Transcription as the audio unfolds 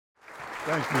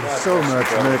Thank you so much,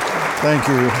 Nick. Thank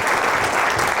you.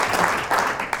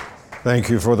 Thank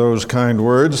you for those kind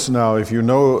words. Now, if you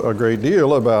know a great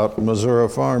deal about Missouri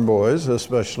farm boys,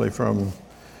 especially from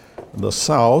the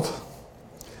South,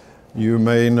 you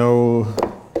may know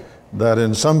that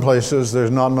in some places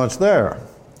there's not much there.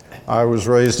 I was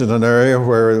raised in an area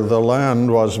where the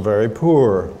land was very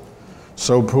poor.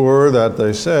 So poor that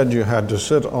they said you had to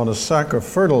sit on a sack of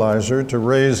fertilizer to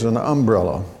raise an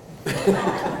umbrella.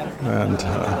 And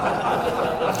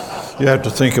you have to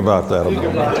think about that a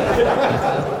moment.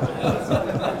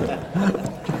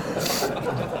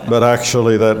 But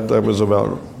actually that was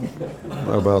about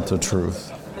the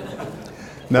truth.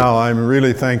 Now, I'm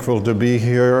really thankful to be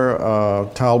here.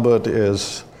 Talbot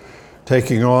is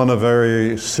taking on a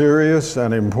very serious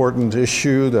and important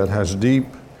issue that has deep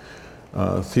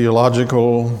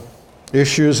theological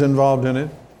issues involved in it.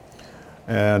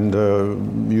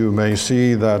 And you may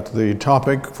see that the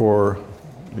topic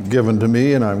given to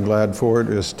me, and I'm glad for it,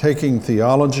 is taking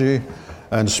theology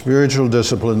and spiritual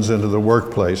disciplines into the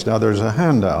workplace. Now, there's a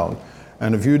handout,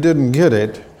 and if you didn't get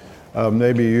it,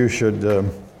 maybe you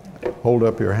should hold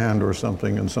up your hand or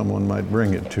something and someone might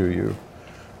bring it to you,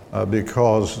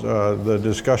 because the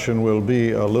discussion will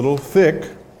be a little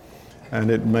thick,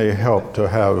 and it may help to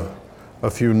have a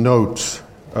few notes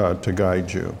to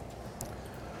guide you.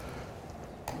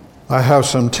 I have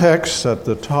some texts at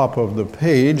the top of the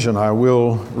page, and I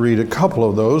will read a couple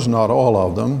of those, not all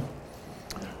of them.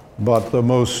 But the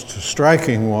most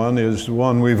striking one is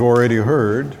one we've already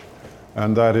heard,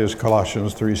 and that is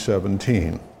Colossians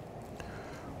 3:17.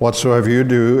 Whatsoever you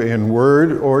do in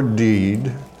word or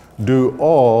deed, do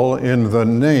all in the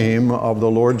name of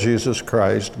the Lord Jesus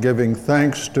Christ, giving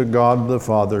thanks to God the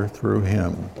Father through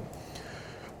him.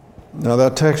 Now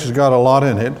that text has got a lot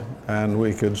in it, and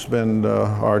we could spend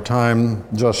our time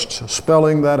just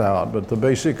spelling that out, but the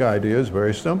basic idea is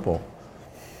very simple.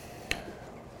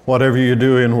 Whatever you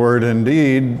do in word and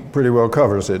deed pretty well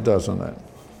covers it, doesn't it?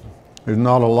 There's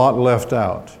not a lot left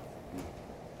out.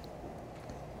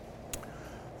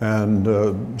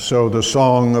 And so the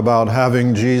song about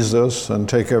having Jesus and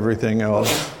take everything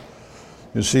else,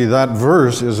 you see, that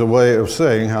verse is a way of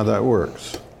saying how that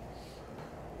works.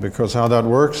 Because how that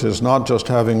works is not just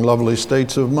having lovely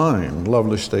states of mind.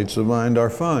 Lovely states of mind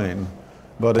are fine,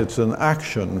 but it's an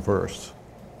action verse.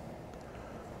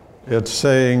 It's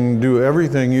saying, do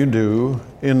everything you do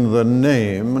in the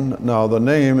name. Now, the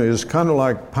name is kind of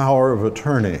like power of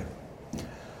attorney.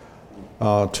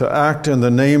 To act in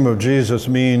the name of Jesus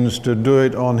means to do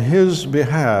it on his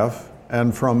behalf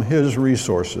and from his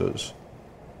resources.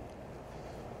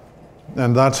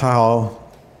 And that's how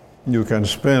you can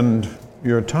spend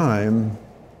your time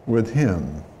with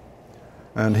him,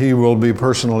 and he will be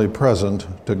personally present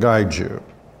to guide you.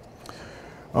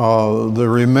 The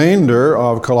remainder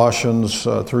of Colossians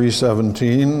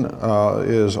 3:17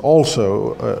 is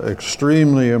also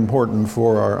extremely important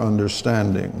for our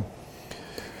understanding.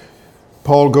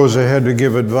 Paul goes ahead to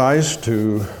give advice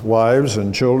to wives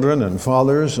and children and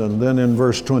fathers, and then in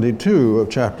verse 22 of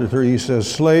chapter 3 he says,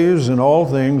 "Slaves, in all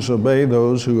things obey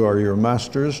those who are your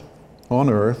masters on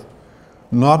earth,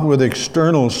 not with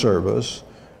external service,"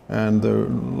 and the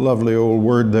lovely old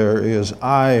word there is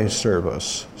eye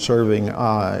service, serving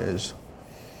eyes,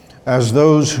 "as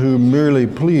those who merely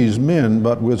please men,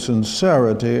 but with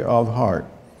sincerity of heart,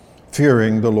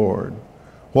 fearing the Lord.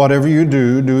 Whatever you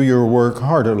do, do your work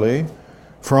heartily,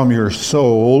 from your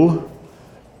soul,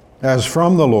 as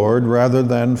from the Lord, rather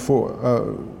than for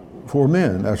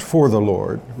men, as for the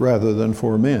Lord, rather than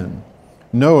for men,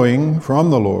 knowing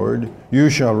from the Lord you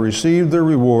shall receive the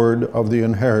reward of the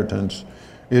inheritance.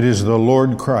 It is the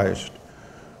Lord Christ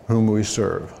whom we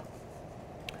serve."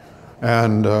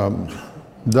 And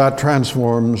that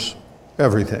transforms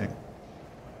everything.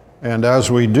 And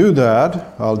as we do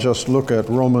that, I'll just look at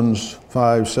Romans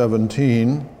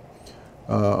 5:17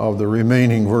 of the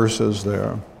remaining verses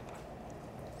there.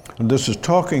 And this is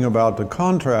talking about the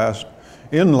contrast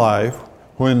in life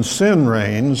when sin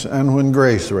reigns and when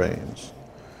grace reigns.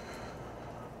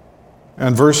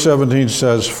 And verse 17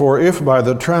 says, "For if by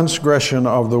the transgression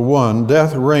of the one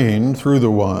death reigned through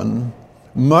the one,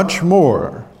 much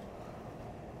more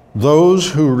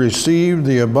those who receive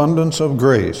the abundance of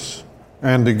grace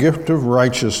and the gift of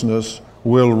righteousness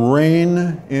will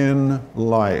reign in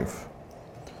life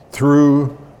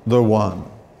through the one,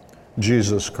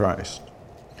 Jesus Christ."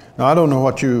 Now, I don't know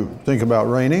what you think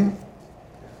about reigning,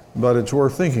 but it's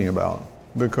worth thinking about,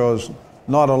 because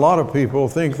not a lot of people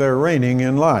think they're reigning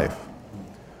in life.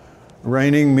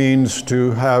 Reigning means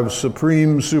to have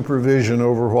supreme supervision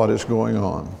over what is going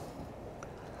on.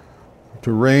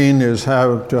 To reign is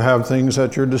to have things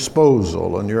at your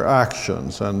disposal and your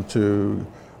actions, and to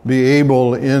be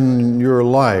able in your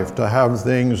life to have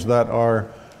things that are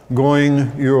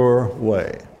going your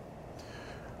way.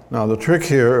 Now the trick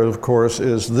here, of course,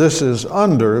 is this is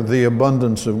under the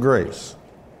abundance of grace,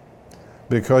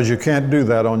 because you can't do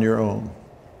that on your own.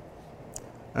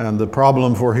 And the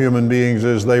problem for human beings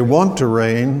is they want to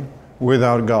reign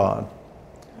without God.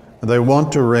 They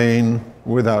want to reign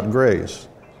without grace.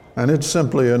 And it's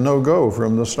simply a no-go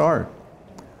from the start,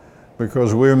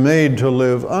 because we're made to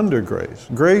live under grace.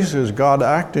 Grace is God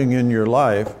acting in your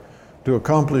life to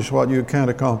accomplish what you can't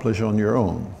accomplish on your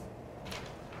own.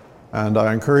 And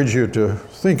I encourage you to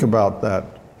think about that.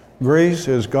 Grace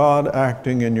is God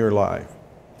acting in your life.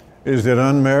 Is it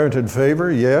unmerited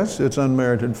favor? Yes, it's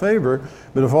unmerited favor.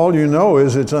 But if all you know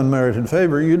is it's unmerited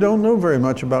favor, you don't know very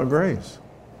much about grace.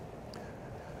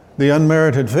 The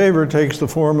unmerited favor takes the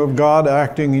form of God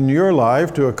acting in your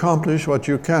life to accomplish what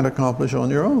you can't accomplish on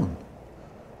your own.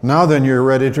 Now then, you're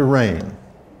ready to reign.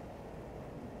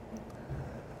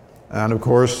 And of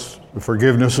course, the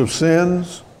forgiveness of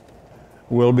sins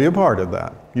will be a part of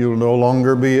that. You'll no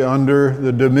longer be under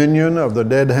the dominion of the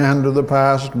dead hand of the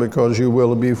past, because you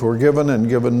will be forgiven and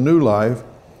given new life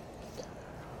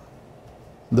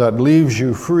that leaves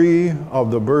you free of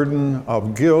the burden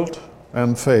of guilt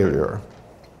and failure.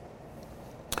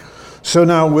 So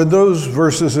now, with those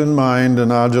verses in mind,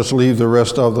 and I'll just leave the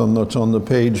rest of them that's on the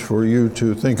page for you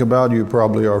to think about. You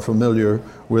probably are familiar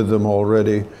with them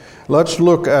already. Let's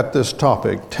look at this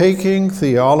topic, taking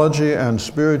theology and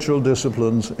spiritual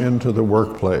disciplines into the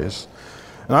workplace.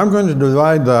 And I'm going to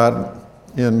divide that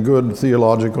in good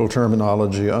theological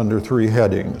terminology under three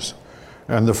headings.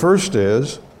 And the first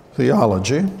is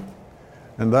theology,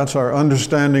 and that's our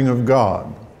understanding of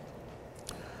God.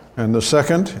 And the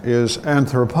second is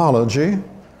anthropology,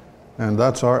 and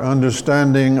that's our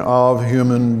understanding of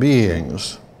human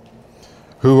beings.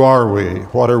 Who are we?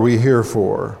 What are we here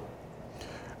for?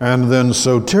 And then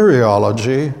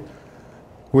soteriology,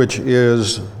 which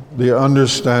is the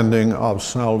understanding of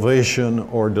salvation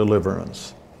or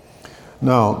deliverance.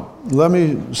 Now, let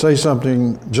me say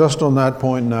something just on that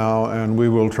point now, and we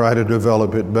will try to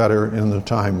develop it better in the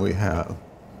time we have.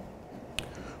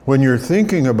 When you're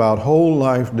thinking about whole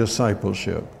life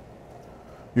discipleship,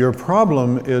 your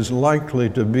problem is likely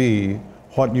to be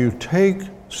what you take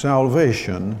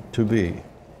salvation to be.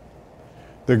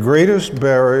 The greatest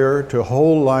barrier to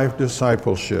whole life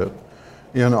discipleship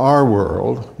in our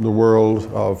world, the world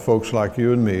of folks like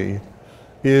you and me,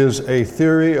 is a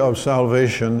theory of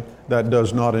salvation that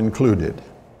does not include it. Does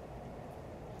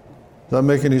that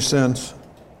make any sense?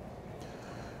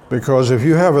 Because if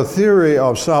you have a theory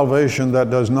of salvation that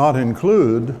does not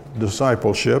include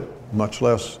discipleship, much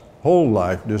less whole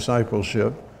life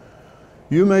discipleship,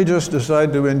 you may just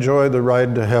decide to enjoy the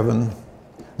ride to heaven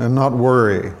and not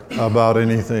worry about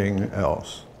anything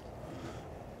else.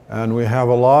 And we have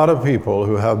a lot of people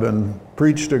who have been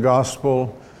preached a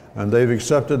gospel, and they've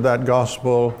accepted that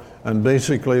gospel, and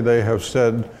basically they have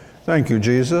said, "Thank you,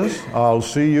 Jesus. I'll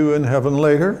see you in heaven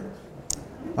later.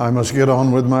 I must get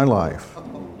on with my life."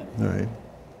 Right?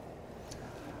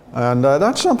 And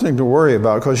that's something to worry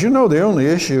about, because the only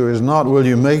issue is not will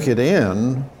you make it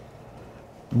in,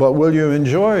 but will you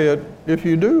enjoy it if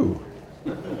you do?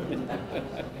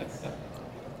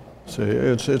 See,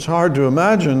 it's hard to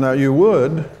imagine that you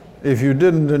would if you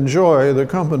didn't enjoy the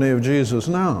company of Jesus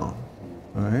now.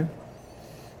 Right?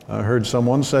 I heard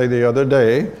someone say the other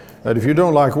day that if you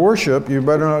don't like worship, you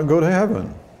better not go to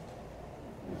heaven,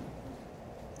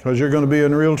 because you're going to be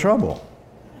in real trouble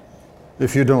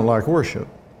if you don't like worship.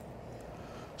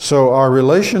 So our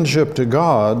relationship to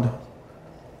God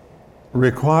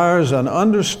requires an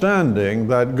understanding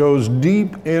that goes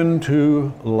deep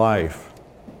into life.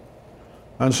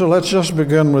 And so let's just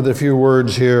begin with a few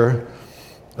words here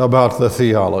about the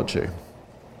theology.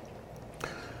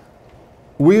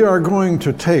 We are going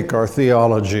to take our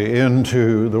theology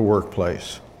into the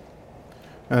workplace.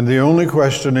 And the only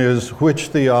question is, which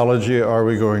theology are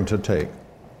we going to take?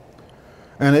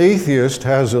 An atheist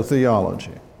has a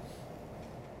theology.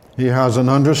 He has an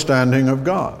understanding of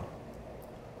God.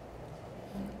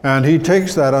 And he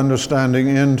takes that understanding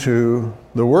into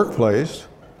the workplace,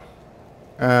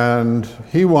 and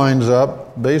he winds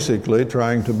up basically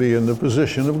trying to be in the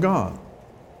position of God.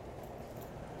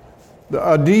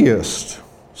 A deist,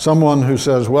 someone who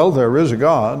says, well, there is a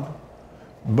God,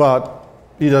 but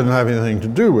he doesn't have anything to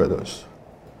do with us,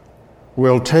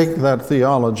 will take that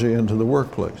theology into the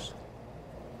workplace.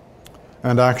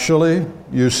 And actually,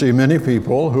 you see many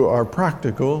people who are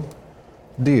practical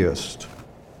deists.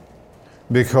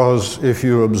 because if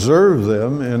you observe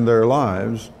them in their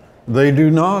lives, they do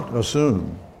not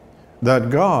assume that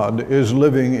God is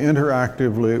living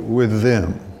interactively with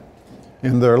them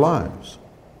in their lives.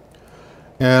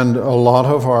 And a lot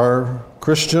of our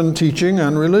Christian teaching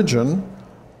and religion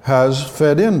has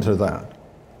fed into that.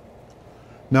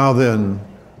 Now then,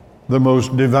 the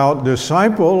most devout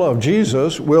disciple of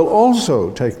Jesus will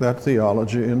also take that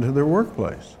theology into their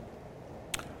workplace.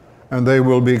 And they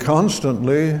will be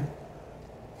constantly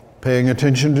paying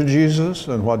attention to Jesus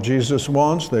and what Jesus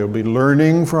wants. They'll be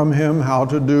learning from him how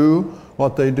to do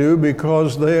what they do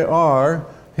because they are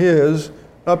his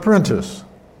apprentice.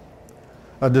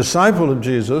 A disciple of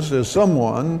Jesus is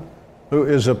someone who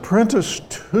is apprenticed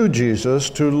to Jesus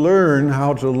to learn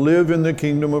how to live in the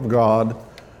kingdom of God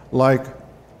like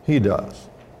he does.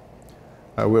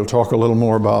 We'll talk a little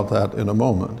more about that in a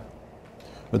moment.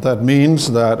 But that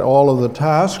means that all of the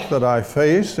tasks that I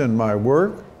face in my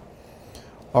work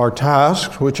are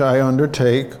tasks which I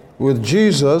undertake with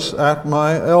Jesus at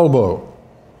my elbow.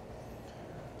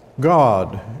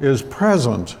 God is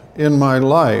present in my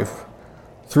life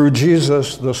through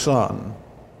Jesus the Son,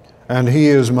 and he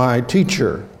is my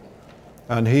teacher,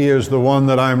 and he is the one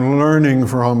that I'm learning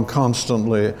from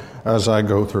constantly as I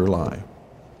go through life.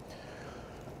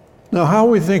 Now, how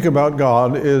we think about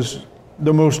God is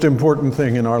the most important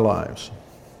thing in our lives.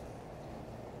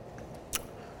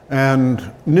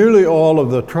 And nearly all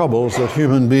of the troubles that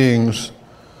human beings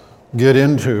get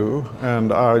into,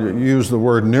 and I use the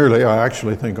word nearly, I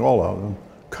actually think all of them,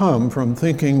 come from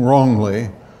thinking wrongly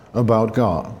about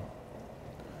God.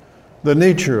 The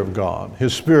nature of God,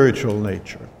 his spiritual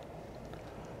nature.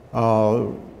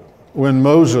 When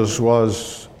Moses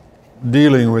was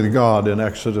dealing with God in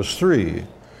Exodus 3,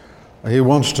 he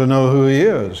wants to know who he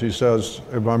is. He says,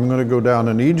 if I'm going to go down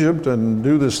in Egypt and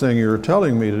do this thing you're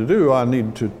telling me to do, I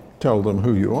need to tell them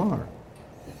who you are.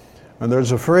 And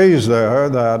there's a phrase there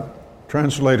that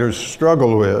translators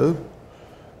struggle with,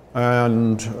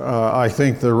 and I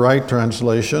think the right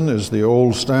translation is the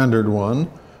old standard one,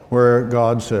 where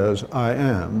God says, I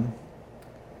am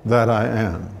that I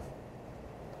am.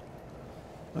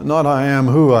 Not I am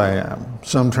who I am.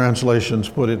 Some translations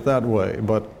put it that way,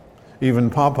 but even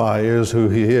Popeye is who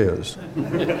he is. You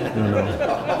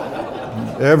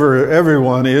know,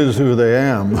 everyone is who they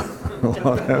am.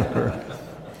 Whatever.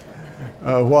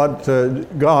 What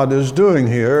God is doing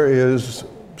here is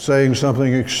saying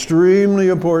something extremely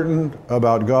important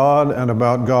about God and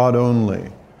about God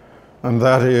only. And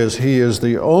that is, he is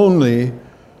the only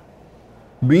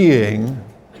being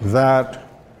that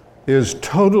is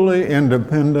totally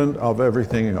independent of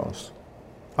everything else.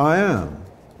 I am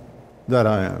that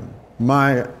I am.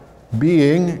 My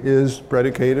being is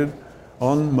predicated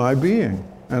on my being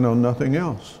and on nothing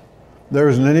else. There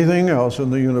isn't anything else in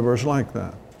the universe like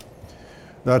that.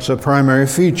 That's a primary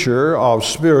feature of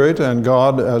spirit, and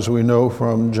God, as we know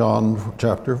from John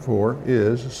chapter 4,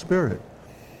 is spirit.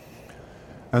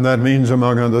 And that means,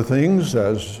 among other things,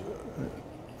 as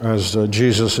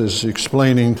Jesus is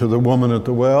explaining to the woman at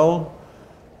the well,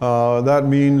 that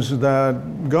means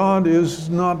that God is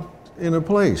not in a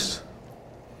place.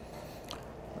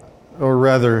 Or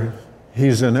rather,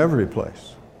 he's in every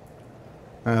place.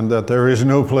 And that there is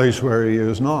no place where he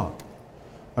is not.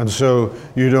 And so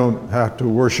you don't have to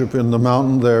worship in the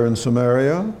mountain there in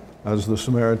Samaria, as the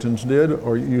Samaritans did,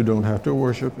 or you don't have to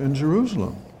worship in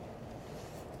Jerusalem.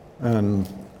 And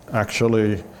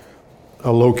actually,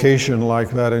 a location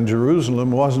like that in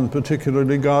Jerusalem wasn't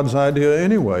particularly God's idea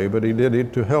anyway, but he did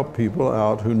it to help people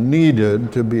out who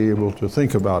needed to be able to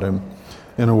think about him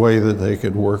in a way that they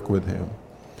could work with him.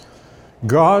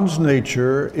 God's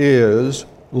nature is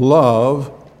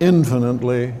love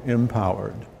infinitely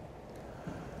empowered,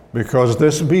 because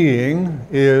this being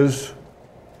is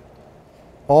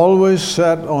always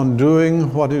set on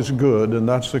doing what is good, and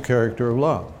that's the character of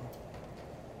love.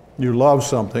 You love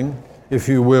something if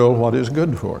you will what is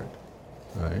good for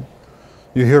it, right?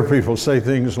 You hear people say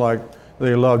things like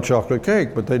they love chocolate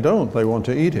cake, but they don't. They want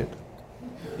to eat it.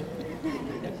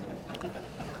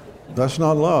 That's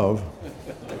not love,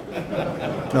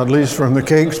 at least from the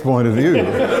cake's point of view.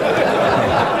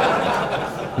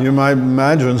 You might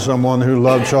imagine someone who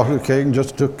loved chocolate cake and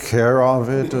just took care of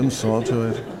it and saw to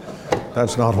it.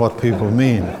 That's not what people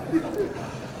mean.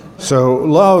 So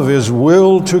love is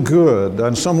will to good,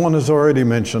 and someone has already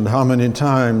mentioned how many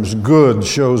times good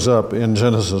shows up in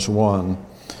Genesis 1,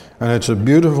 and it's a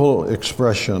beautiful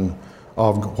expression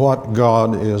of what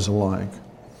God is like.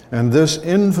 And this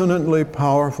infinitely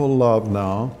powerful love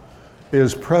now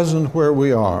is present where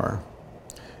we are.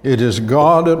 It is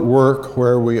God at work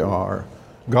where we are.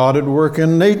 God at work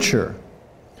in nature.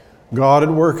 God at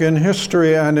work in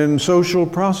history and in social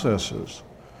processes.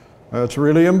 It's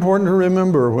really important to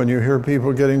remember when you hear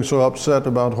people getting so upset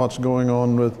about what's going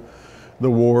on with the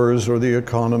wars or the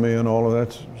economy and all of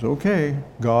that. It's okay.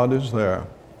 God is there.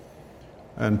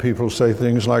 And people say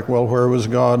things like, well, where was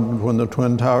God when the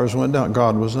Twin Towers went down?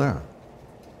 God was there.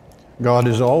 God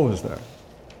is always there.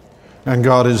 And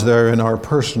God is there in our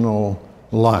personal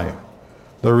life.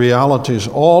 The realities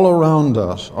all around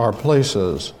us are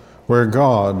places where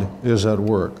God is at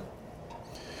work.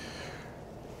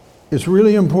 It's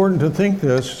really important to think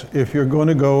this if you're going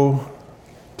to go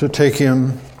to take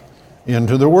him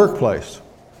into the workplace.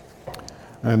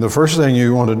 And the first thing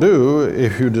you want to do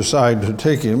if you decide to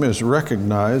take him is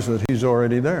recognize that he's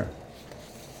already there.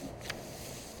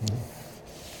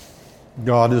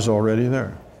 God is already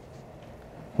there,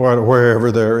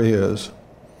 wherever there is.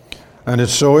 And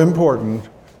it's so important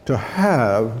to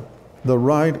have the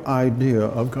right idea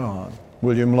of God.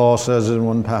 William Law says in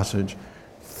one passage,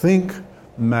 think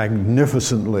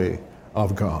magnificently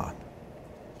of God.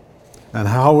 And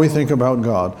how we think about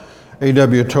God.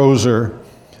 A.W. Tozer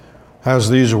has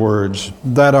these words,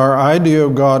 that our idea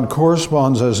of God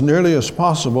corresponds as nearly as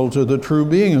possible to the true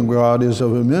being of God is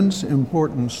of immense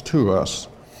importance to us.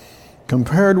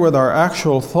 Compared with our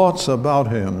actual thoughts about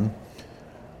him,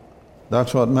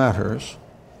 that's what matters.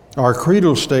 Our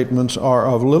creedal statements are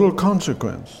of little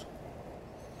consequence.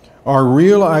 Our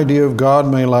real idea of God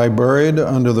may lie buried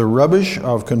under the rubbish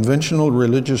of conventional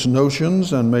religious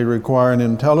notions and may require an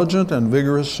intelligent and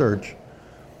vigorous search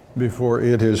before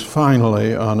it is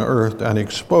finally unearthed and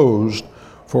exposed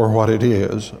for what it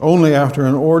is. Only after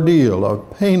an ordeal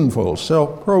of painful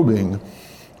self-probing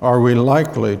are we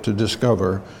likely to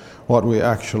discover what we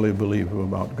actually believe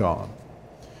about God.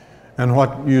 And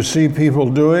what you see people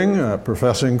doing,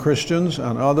 professing Christians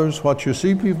and others, what you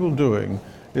see people doing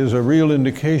is a real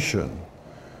indication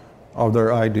of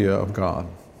their idea of God.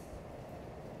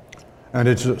 And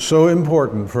it's so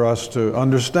important for us to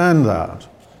understand that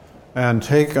and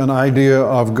take an idea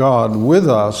of God with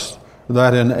us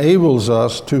that enables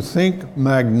us to think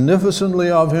magnificently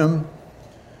of him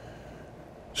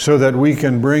so that we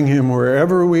can bring him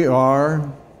wherever we are,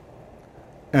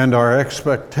 and our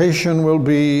expectation will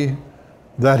be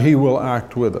that he will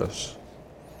act with us.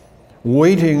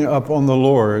 Waiting upon the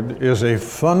Lord is a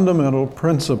fundamental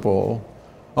principle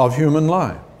of human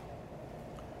life.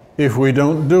 If we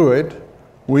don't do it,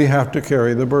 we have to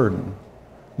carry the burden.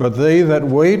 But they that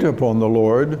wait upon the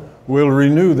Lord will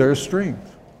renew their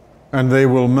strength, and they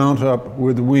will mount up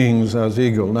with wings as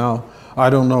eagle. Now, I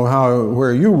don't know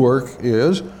where you work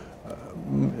is.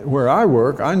 Where I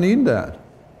work, I need that.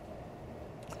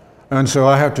 And so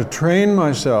I have to train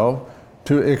myself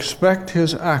to expect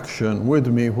his action with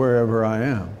me wherever I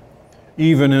am,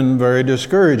 even in very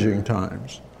discouraging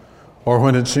times, or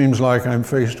when it seems like I'm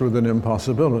faced with an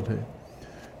impossibility.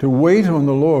 To wait on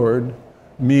the Lord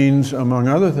means, among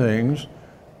other things,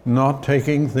 not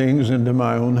taking things into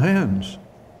my own hands.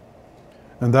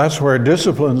 And that's where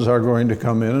disciplines are going to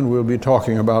come in, and we'll be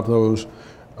talking about those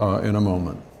in a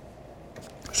moment.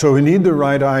 So we need the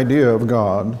right idea of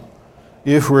God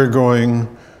if we're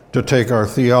going to take our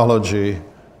theology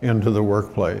into the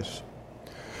workplace.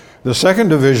 The second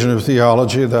division of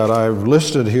theology that I've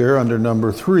listed here under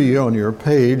number 3 on your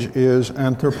page is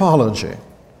anthropology.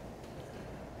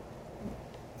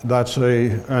 That's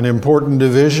an important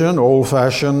division.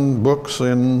 Old-fashioned books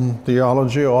in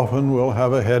theology often will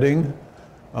have a heading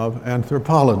of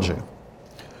anthropology.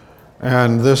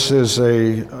 And this is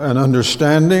an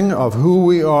understanding of who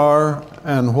we are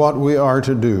and what we are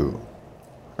to do,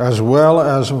 as well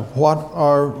as what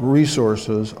our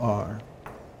resources are.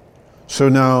 So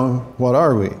now, what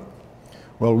are we?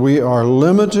 Well, we are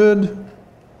limited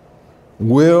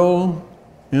will,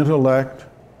 intellect,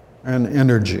 and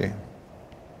energy.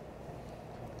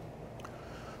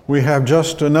 We have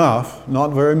just enough, not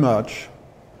very much,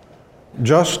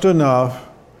 just enough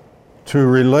to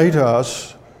relate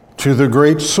us to the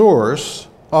great source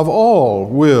of all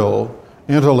will,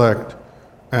 intellect,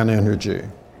 and energy.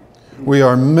 We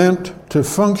are meant to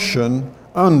function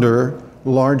under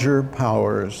larger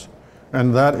powers,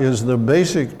 and that is the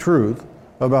basic truth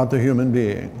about the human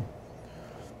being.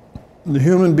 The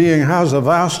human being has a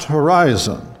vast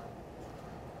horizon,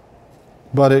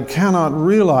 but it cannot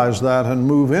realize that and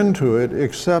move into it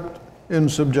except in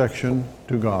subjection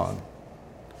to God.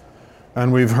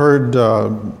 And we've heard,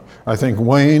 I think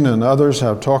Wayne and others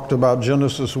have talked about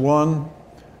Genesis 1.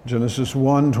 Genesis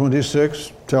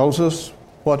 1:26 tells us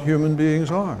what human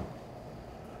beings are.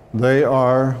 They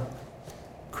are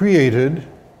created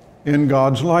in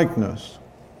God's likeness.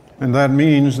 And that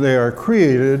means they are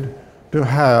created to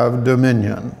have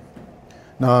dominion.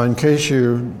 Now, in case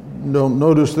you don't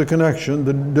notice the connection,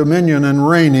 the dominion and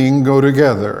reigning go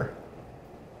together.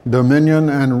 Dominion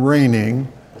and reigning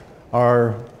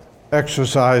are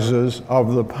exercises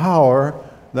of the power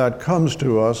that comes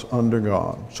to us under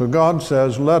God. So God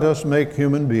says, let us make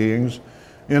human beings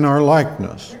in our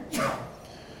likeness.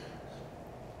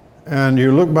 And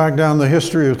you look back down the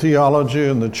history of theology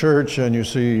in the church and you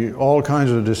see all kinds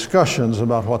of discussions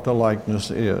about what the likeness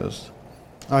is.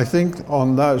 I think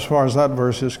on that, as far as that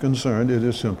verse is concerned, it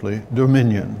is simply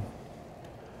dominion.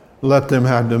 Let them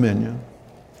have dominion.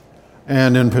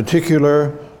 And in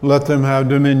particular, let them have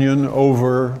dominion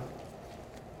over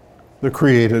the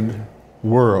created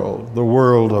world, the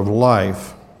world of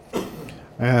life.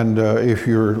 And if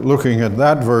you're looking at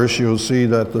that verse, you'll see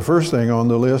that the first thing on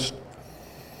the list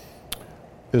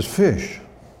is fish.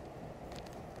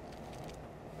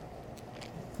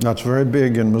 That's very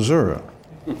big in Missouri.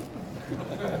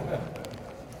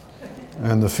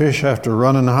 And the fish have to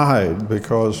run and hide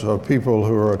because of people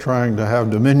who are trying to have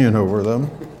dominion over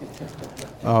them.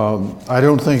 I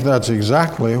don't think that's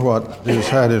exactly what is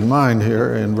had in mind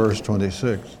here in verse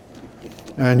 26.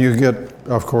 And you get,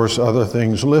 of course, other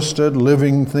things listed,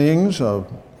 living things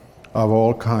of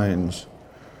all kinds,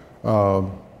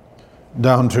 down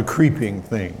to creeping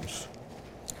things.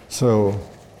 So,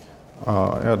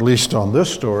 at least on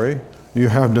this story, you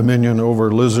have dominion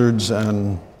over lizards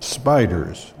and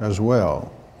spiders as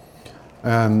well.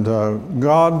 And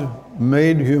God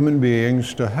made human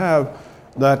beings to have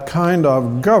that kind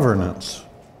of governance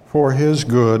for His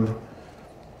good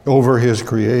over His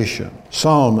creation.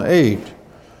 Psalm 8,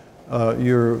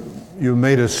 you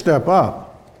made a step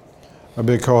up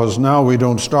because now we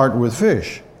don't start with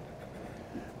fish.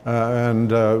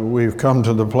 And we've come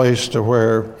to the place to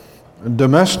where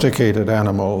domesticated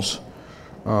animals,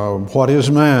 what is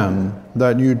man,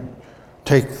 that you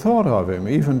take thought of him,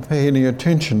 even pay any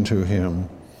attention to him.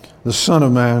 The Son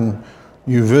of Man,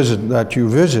 you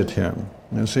visit him.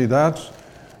 And see, that's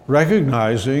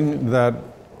recognizing that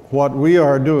what we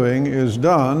are doing is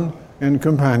done in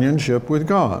companionship with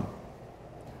God.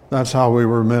 That's how we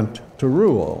were meant to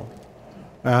rule.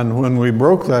 And when we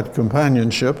broke that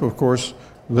companionship, of course,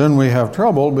 then we have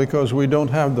trouble because we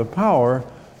don't have the power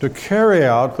to carry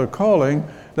out the calling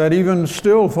that even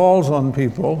still falls on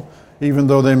people, even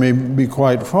though they may be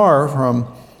quite far from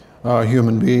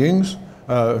human beings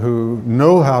who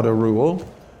know how to rule.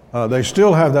 They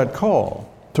still have that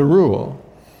call to rule.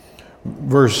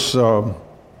 Verse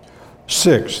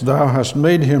 6, thou hast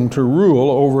made him to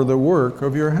rule over the work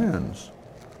of your hands.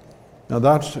 Now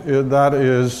that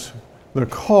is the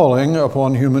calling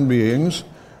upon human beings,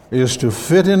 is to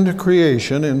fit into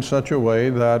creation in such a way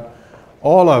that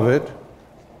all of it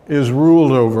is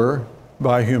ruled over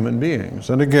by human beings.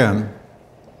 And again,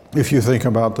 if you think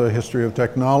about the history of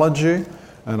technology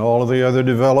and all of the other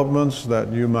developments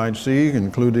that you might see,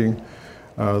 including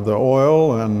the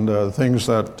oil and things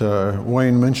that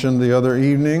Wayne mentioned the other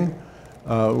evening,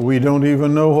 we don't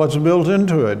even know what's built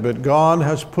into it. But God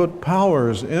has put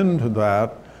powers into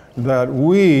that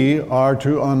we are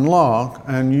to unlock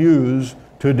and use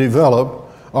to develop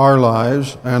our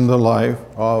lives and the life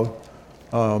of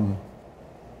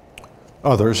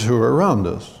others who are around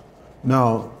us.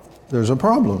 Now, there's a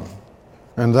problem,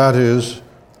 and that is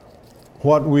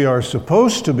what we are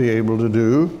supposed to be able to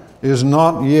do is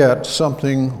not yet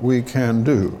something we can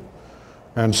do.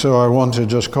 And so I want to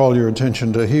just call your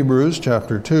attention to Hebrews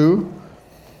chapter 2,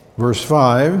 verse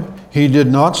 5. He did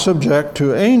not subject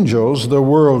to angels the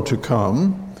world to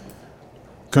come,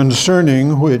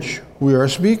 concerning which we are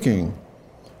speaking.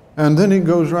 And then he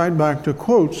goes right back to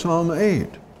quote Psalm 8.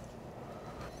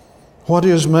 What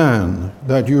is man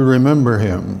that you remember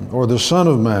him, or the Son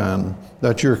of Man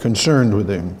that you're concerned with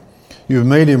him? You've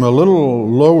made him a little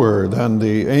lower than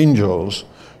the angels.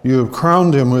 You have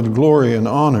crowned him with glory and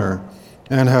honor,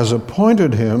 and has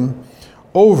appointed him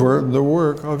over the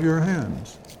work of your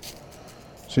hands.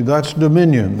 See, that's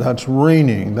dominion, that's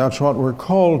reigning, that's what we're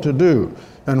called to do.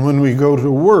 And when we go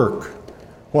to work,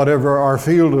 whatever our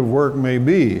field of work may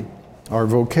be, our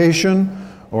vocation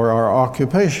or our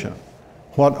occupation,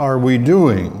 what are we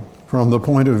doing from the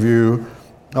point of view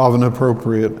of an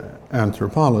appropriate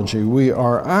anthropology? We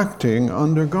are acting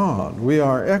under God. We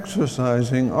are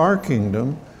exercising our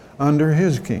kingdom under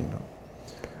His kingdom.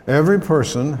 Every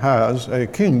person has a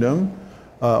kingdom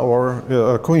or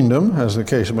a queendom, as the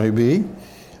case may be,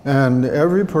 and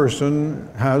every person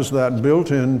has that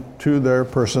built into their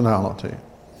personality.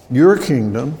 Your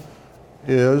kingdom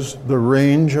is the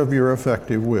range of your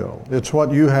effective will. It's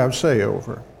what you have say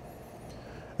over.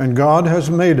 And God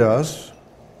has made us,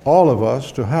 all of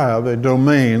us, to have a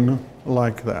domain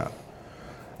like that.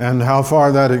 And how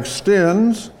far that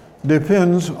extends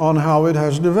depends on how it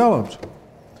has developed.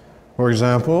 For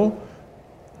example,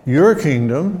 your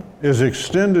kingdom is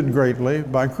extended greatly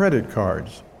by credit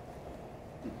cards.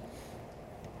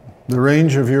 The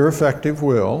range of your effective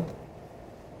will,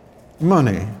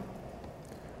 money,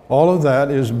 all of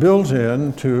that is built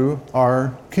into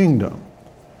our kingdom.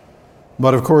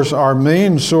 But of course, our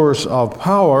main source of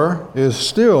power is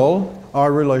still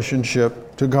our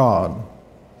relationship to God.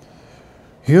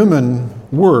 Human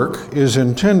work is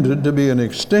intended to be an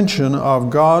extension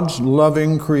of God's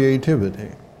loving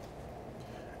creativity.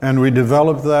 And we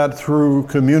develop that through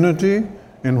community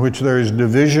in which there is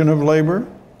division of labor.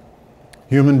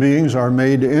 Human beings are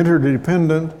made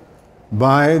interdependent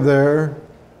by their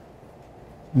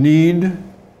need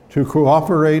to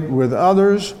cooperate with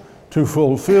others to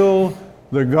fulfill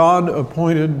the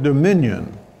God-appointed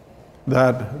dominion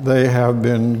that they have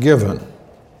been given.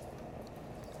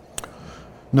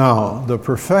 Now, the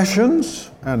professions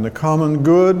and the common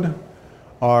good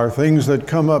are things that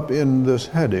come up in this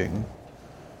heading.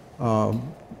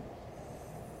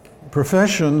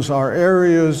 Professions are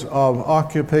areas of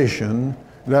occupation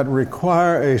that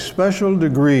require a special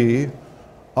degree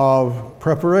of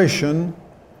preparation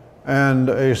and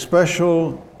a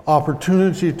special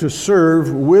opportunity to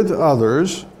serve with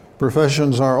others.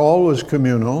 Professions are always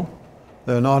communal,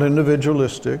 they're not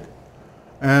individualistic,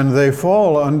 and they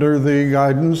fall under the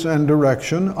guidance and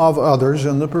direction of others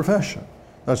in the profession.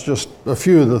 That's just a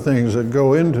few of the things that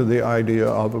go into the idea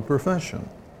of a profession.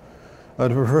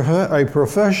 A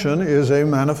profession is a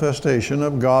manifestation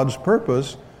of God's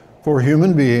purpose for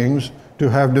human beings to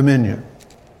have dominion.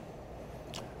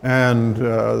 And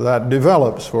that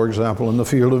develops, for example, in the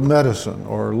field of medicine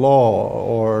or law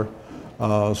or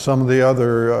some of the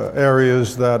other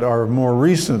areas that are more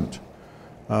recent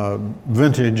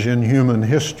vintage in human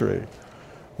history.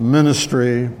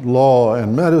 Ministry, law,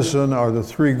 and medicine are the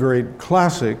three great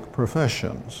classic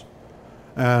professions.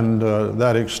 And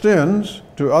that extends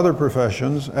to other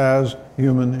professions as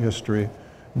human history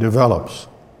develops.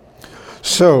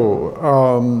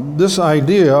 So this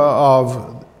idea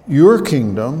of your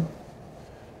kingdom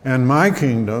and my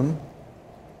kingdom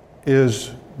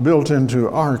is built into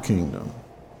our kingdom.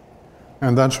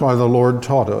 And that's why the Lord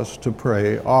taught us to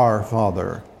pray, Our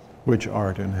Father, which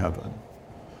art in heaven.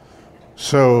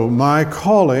 So my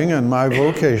calling and my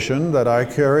vocation that I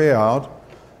carry out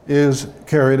is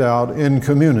carried out in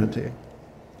community.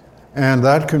 And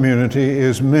that community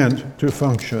is meant to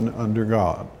function under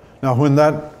God. Now, when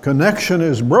that connection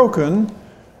is broken,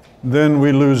 then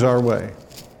we lose our way.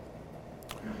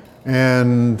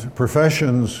 And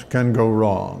professions can go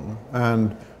wrong.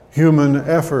 And human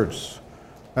efforts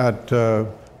at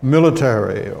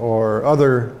military or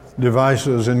other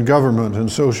devices in government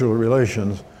and social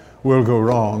relations will go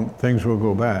wrong. Things will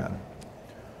go bad.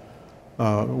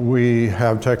 We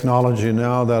have technology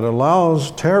now that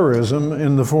allows terrorism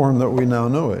in the form that we now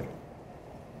know it.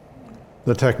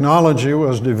 The technology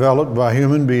was developed by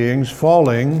human beings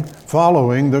following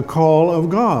the call of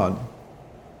God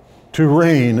to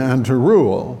reign and to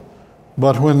rule.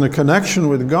 But when the connection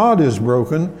with God is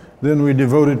broken, then we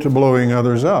devote it to blowing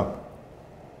others up.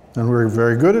 And we're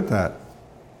very good at that.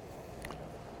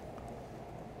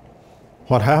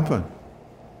 What happened?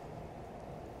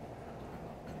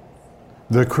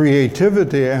 The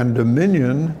creativity and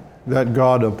dominion that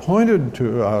God appointed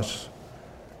to us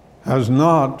has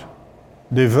not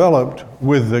developed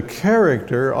with the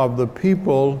character of the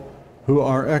people who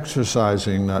are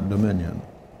exercising that dominion.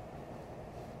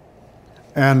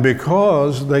 And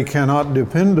because they cannot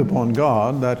depend upon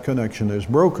God, that connection is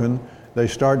broken. They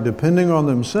start depending on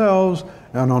themselves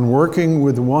and on working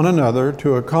with one another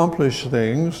to accomplish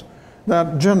things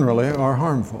that generally are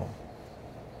harmful,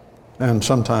 and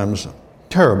sometimes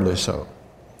terribly so.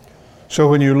 So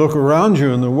when you look around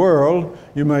you in the world,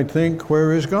 you might think,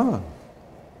 where is God?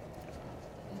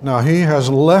 Now, He has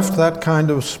left that kind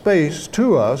of space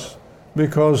to us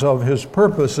because of His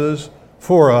purposes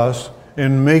for us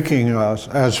in making us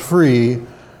as free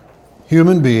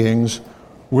human beings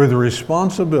with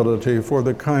responsibility for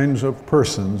the kinds of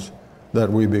persons that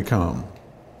we become.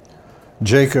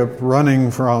 Jacob,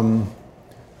 running from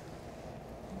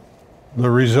the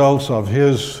results of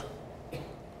his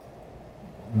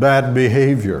bad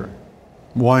behavior,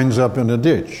 winds up in a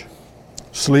ditch,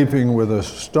 sleeping with a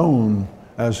stone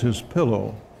as his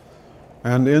pillow.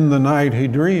 And in the night he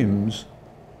dreams,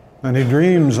 and he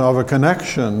dreams of a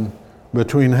connection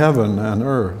between heaven and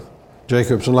earth.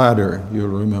 Jacob's ladder, you'll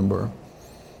remember.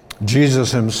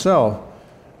 Jesus himself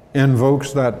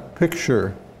invokes that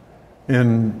picture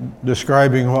in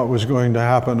describing what was going to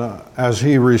happen as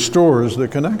he restores the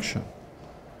connection.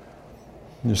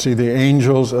 You see the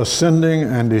angels ascending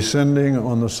and descending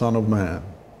on the Son of Man.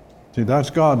 See, that's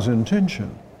God's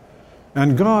intention.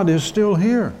 And God is still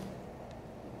here.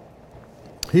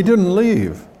 He didn't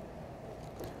leave.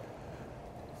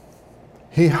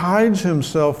 He hides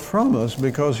himself from us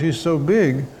because he's so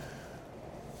big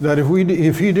that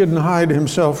if he didn't hide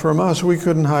himself from us, we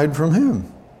couldn't hide from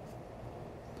him.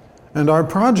 And our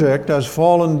project as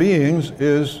fallen beings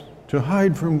is to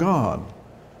hide from God,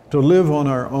 to live on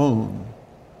our own.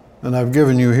 And I've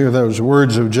given you here those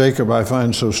words of Jacob I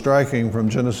find so striking from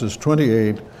Genesis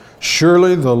 28.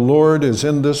 Surely the Lord is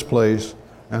in this place,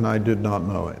 and I did not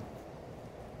know it.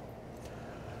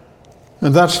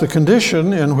 And that's the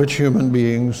condition in which human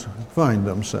beings find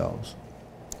themselves.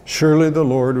 Surely the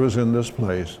Lord was in this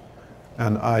place,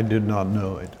 and I did not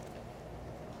know it.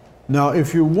 Now,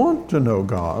 if you want to know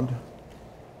God,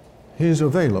 he's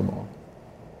available.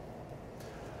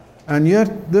 And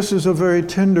yet, this is a very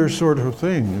tender sort of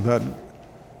thing that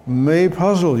may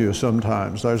puzzle you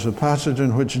sometimes. There's a passage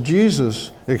in which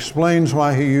Jesus explains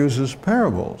why he uses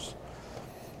parables.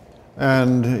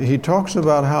 And he talks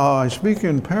about how I speak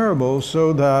in parables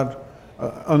so that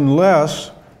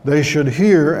unless they should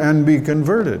hear and be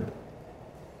converted.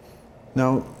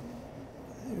 Now,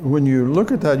 when you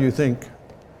look at that, you think,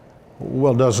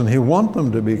 well, doesn't he want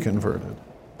them to be converted?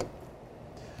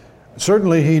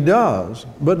 Certainly he does,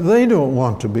 but they don't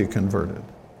want to be converted.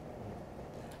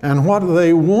 And what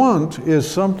they want is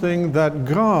something that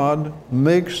God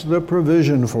makes the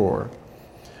provision for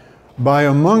by,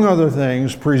 among other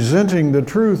things, presenting the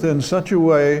truth in such a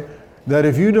way that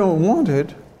if you don't want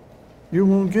it, you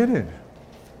won't get it.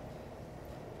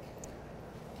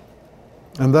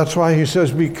 And that's why he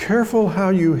says, be careful how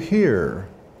you hear.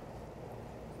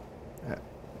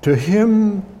 To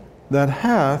him that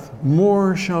hath,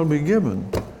 more shall be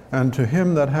given, and to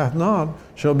him that hath not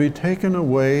shall be taken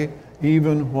away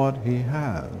even what he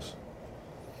has.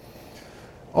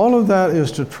 All of that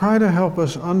is to try to help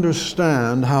us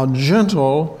understand how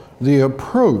gentle the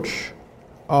approach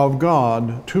of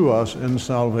God to us in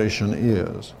salvation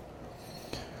is.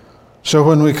 So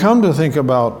when we come to think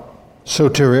about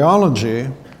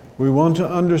soteriology, we want to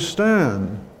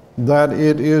understand that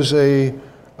it is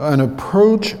an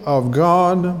approach of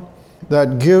God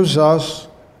that gives us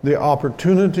the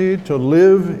opportunity to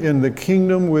live in the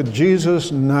kingdom with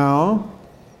Jesus now,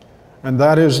 and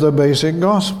that is the basic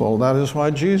gospel. That is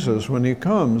why Jesus, when he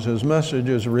comes, his message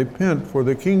is repent, for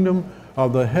the kingdom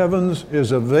of the heavens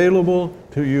is available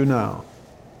to you now.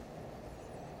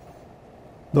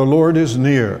 The Lord is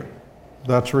near.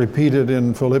 That's repeated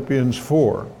in Philippians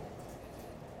 4.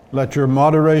 Let your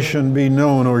moderation be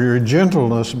known, or your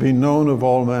gentleness be known of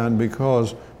all men,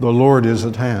 because the Lord is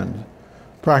at hand.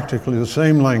 Practically the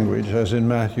same language as in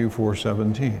Matthew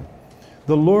 4:17.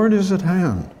 The Lord is at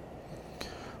hand.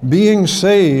 Being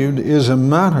saved is a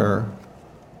matter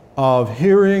of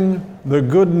hearing the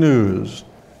good news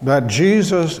that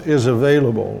Jesus is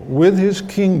available with his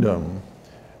kingdom,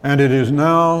 and it is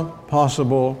now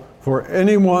possible for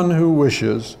anyone who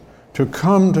wishes to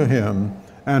come to him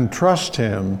and trust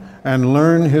him and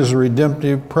learn his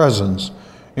redemptive presence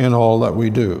in all that we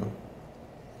do.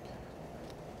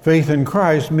 Faith in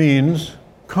Christ means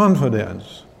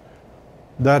confidence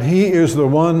that he is the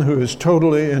one who is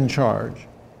totally in charge.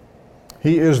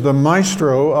 He is the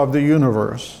maestro of the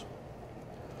universe.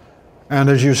 And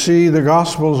as you see the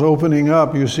Gospels opening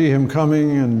up, you see him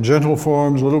coming in gentle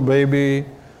forms, little baby,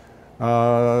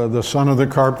 the son of the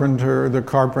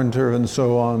carpenter, and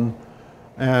so on.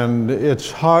 And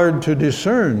it's hard to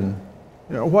discern.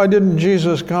 Why didn't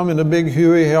Jesus come in a big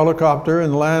Huey helicopter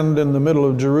and land in the middle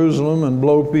of Jerusalem and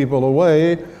blow people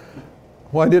away?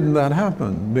 Why didn't that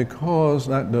happen? Because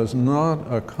that does not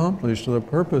accomplish the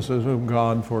purposes of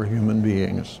God for human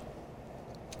beings.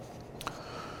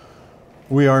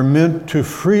 We are meant to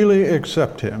freely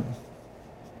accept him.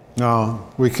 Now,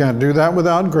 we can't do that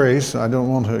without grace. I don't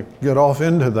want to get off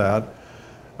into that.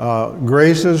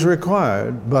 Grace is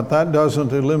required, but that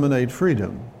doesn't eliminate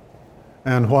freedom.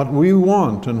 And what we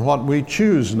want and what we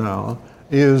choose now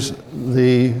is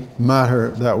the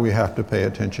matter that we have to pay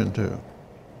attention to.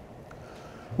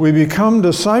 We become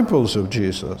disciples of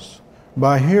Jesus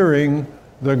by hearing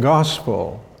the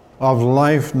gospel of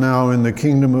life now in the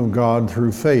kingdom of God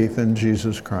through faith in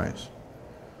Jesus Christ.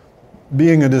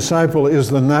 Being a disciple is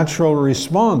the natural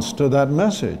response to that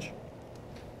message.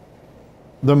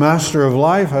 The Master of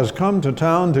life has come to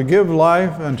town to give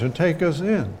life and to take us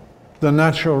in. The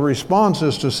natural response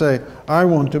is to say, I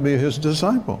want to be his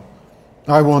disciple.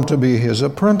 I want to be his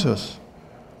apprentice.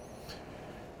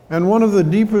 And one of the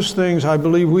deepest things I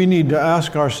believe we need to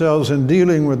ask ourselves in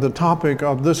dealing with the topic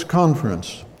of this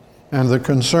conference and the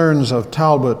concerns of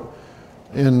Talbot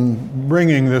in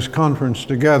bringing this conference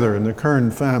together in the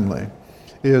Kern family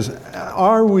is,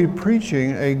 are we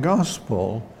preaching a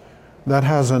gospel that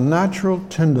has a natural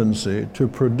tendency to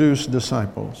produce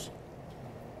disciples?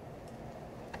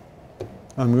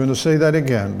 I'm going to say that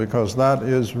again because that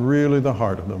is really the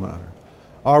heart of the matter.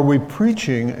 Are we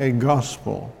preaching a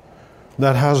gospel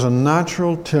that has a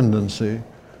natural tendency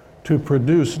to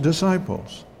produce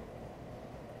disciples?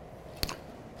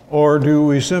 Or do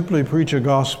we simply preach a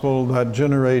gospel that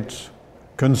generates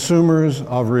consumers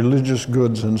of religious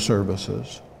goods and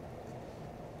services?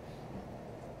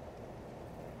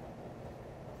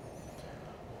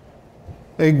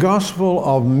 A gospel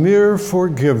of mere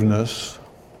forgiveness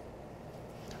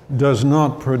does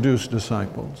not produce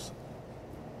disciples.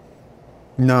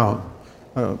 Now,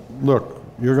 look,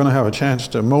 you're going to have a chance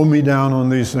to mow me down on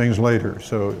these things later.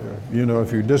 So,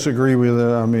 if you disagree with it,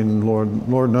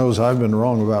 Lord knows I've been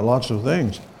wrong about lots of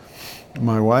things.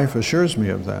 My wife assures me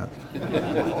of that.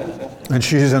 And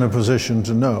she's in a position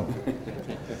to know.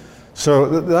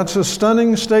 So that's a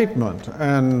stunning statement.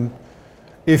 And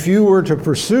if you were to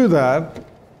pursue that,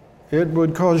 it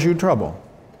would cause you trouble.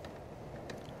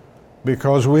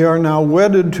 Because we are now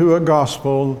wedded to a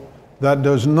gospel that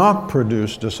does not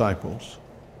produce disciples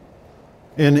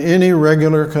in any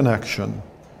regular connection.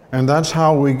 And that's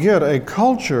how we get a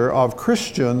culture of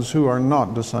Christians who are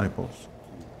not disciples.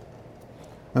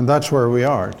 And that's where we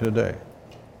are today.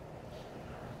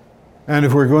 And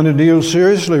if we're going to deal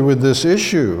seriously with this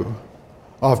issue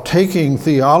of taking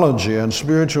theology and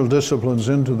spiritual disciplines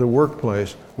into the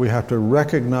workplace, we have to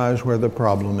recognize where the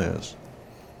problem is.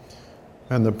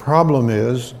 And the problem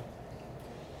is,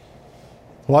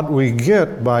 what we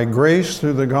get by grace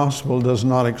through the gospel does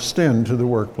not extend to the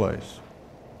workplace.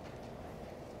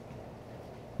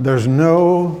 There's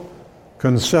no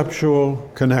conceptual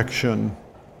connection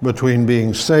between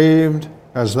being saved,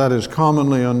 as that is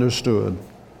commonly understood,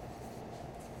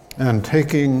 and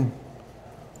taking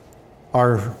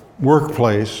our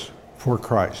workplace for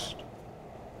Christ.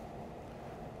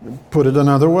 Put it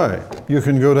another way, you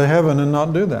can go to heaven and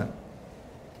not do that.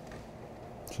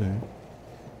 See?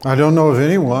 I don't know of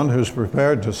anyone who's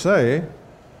prepared to say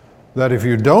that if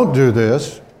you don't do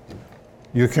this,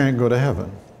 you can't go to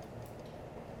heaven.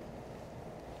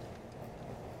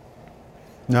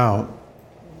 Now,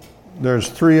 there's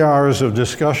 3 hours of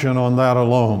discussion on that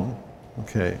alone,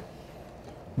 okay?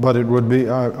 But it would be,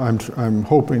 I'm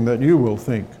hoping that you will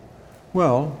think,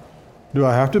 well, do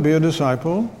I have to be a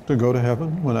disciple to go to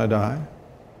heaven when I die?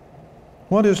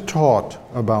 What is taught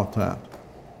about that?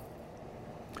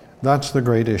 That's the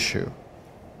great issue.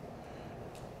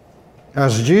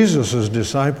 As Jesus'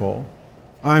 disciple,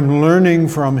 I'm learning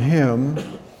from him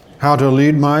how to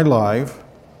lead my life.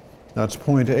 That's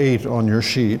point 8 on your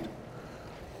sheet.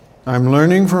 I'm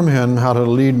learning from him how to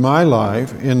lead my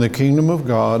life in the kingdom of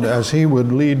God as he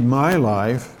would lead my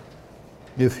life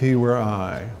if he were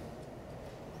I.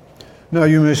 Now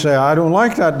you may say, I don't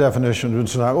like that definition.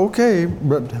 It's like, okay,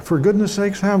 but for goodness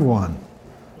sakes, have one.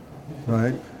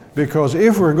 Right? Because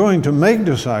if we're going to make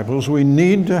disciples, we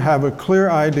need to have a clear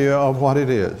idea of what it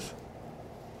is.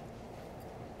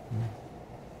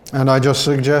 And I just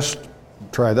suggest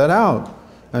try that out.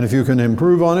 And if you can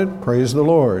improve on it, praise the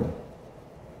Lord.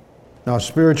 Now,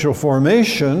 spiritual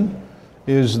formation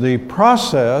is the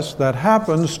process that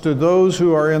happens to those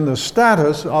who are in the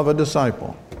status of a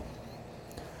disciple.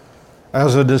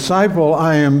 As a disciple,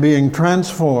 I am being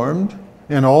transformed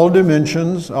in all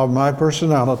dimensions of my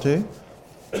personality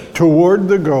toward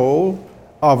the goal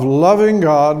of loving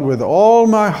God with all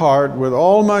my heart, with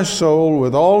all my soul,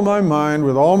 with all my mind,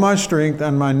 with all my strength,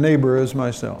 and my neighbor as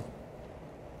myself.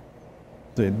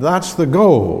 See, that's the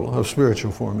goal of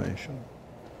spiritual formation.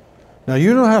 Now,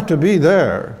 you don't have to be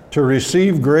there to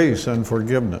receive grace and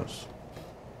forgiveness.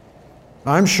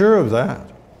 I'm sure of that.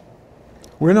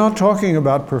 We're not talking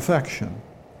about perfection,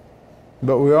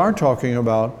 but we are talking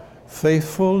about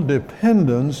faithful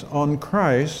dependence on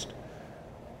Christ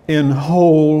in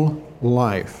whole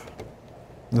life.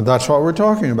 And that's what we're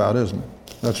talking about, isn't it?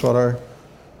 That's what our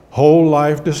whole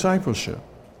life discipleship.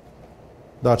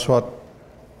 That's what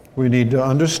we need to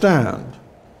understand,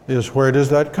 is where does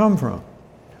that come from?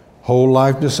 Whole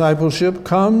life discipleship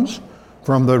comes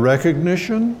from the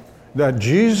recognition that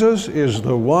Jesus is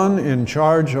the one in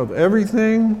charge of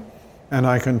everything, and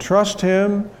I can trust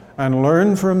him and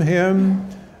learn from him.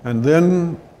 And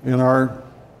then in our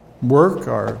work,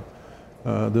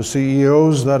 the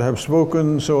CEOs that have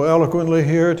spoken so eloquently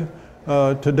here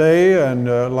today and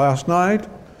last night,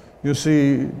 you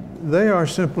see, they are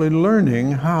simply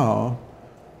learning how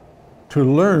to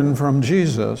learn from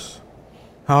Jesus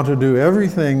how to do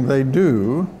everything they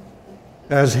do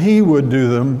as he would do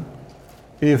them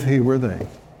if he were they.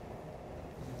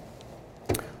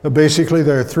 Basically,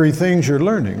 there are three things you're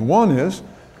learning. One is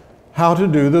how to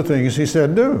do the things he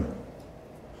said do.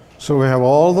 So we have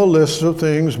all the lists of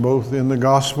things, both in the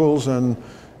Gospels and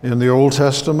in the Old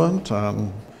Testament.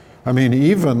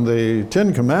 Even the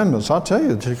Ten Commandments, I'll tell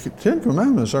you, the Ten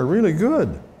Commandments are really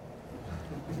good.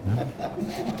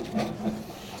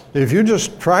 If you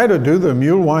just try to do them,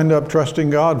 you'll wind up trusting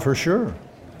God for sure,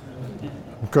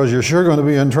 because you're sure going to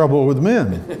be in trouble with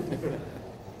men.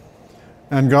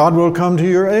 And God will come to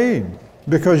your aid.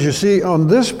 Because you see, on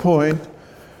this point,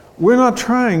 we're not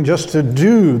trying just to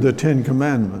do the Ten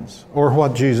Commandments or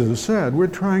what Jesus said. We're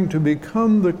trying to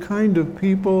become the kind of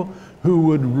people who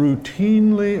would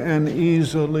routinely and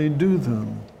easily do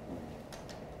them.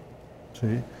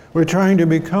 See? We're trying to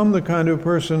become the kind of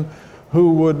person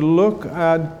who would look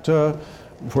at,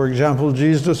 for example,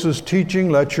 Jesus' teaching,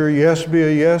 let your yes be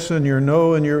a yes and your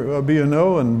no and your be a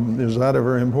no, and is that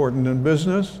ever important in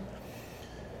business?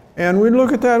 And we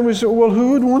look at that and we say, well,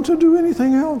 who would want to do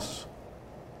anything else?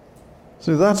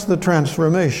 See, that's the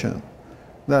transformation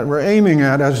that we're aiming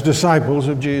at as disciples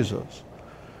of Jesus.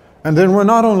 And then we're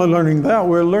not only learning that,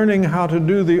 we're learning how to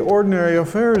do the ordinary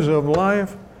affairs of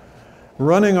life,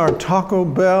 running our Taco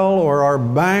Bell or our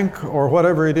bank or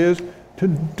whatever it is, to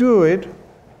do it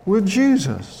with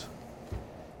Jesus.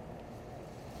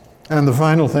 And the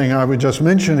final thing I would just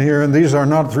mention here, and these are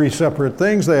not three separate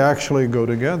things, they actually go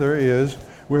together, is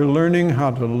we're learning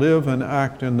how to live and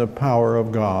act in the power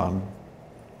of God.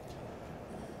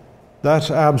 That's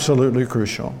absolutely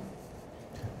crucial.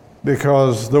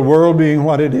 Because the world being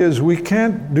what it is, we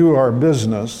can't do our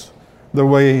business the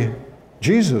way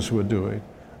Jesus would do it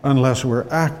unless we're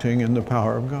acting in the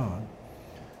power of God.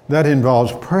 That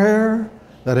involves prayer.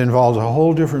 That involves a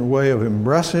whole different way of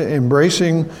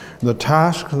embracing the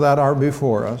tasks that are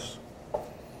before us.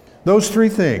 Those three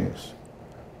things.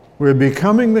 We're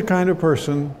becoming the kind of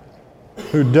person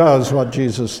who does what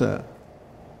Jesus said.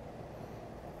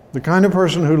 The kind of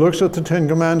person who looks at the Ten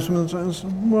Commandments and says,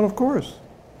 well, of course.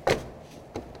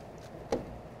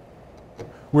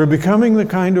 We're becoming the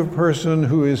kind of person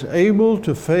who is able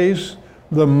to face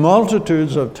the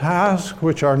multitudes of tasks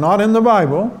which are not in the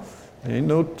Bible. There ain't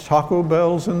no Taco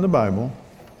Bells in the Bible.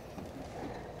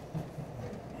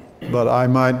 But I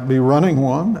might be running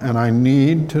one, and I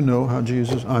need to know how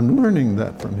Jesus, I'm learning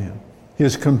that from him.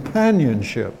 His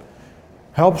companionship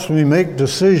helps me make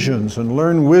decisions and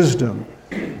learn wisdom.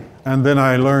 And then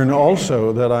I learn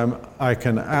also that I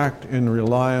can act in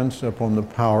reliance upon the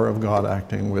power of God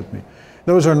acting with me.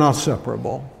 Those are not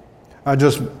separable. I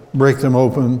just break them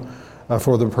open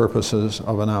for the purposes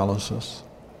of analysis.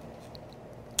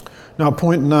 Now,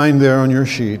 point 9 there on your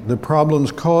sheet, the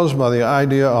problems caused by the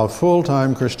idea of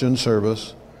full-time Christian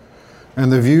service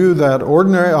and the view that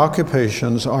ordinary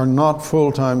occupations are not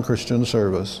full-time Christian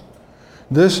service.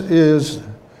 This is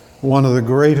one of the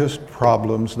greatest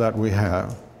problems that we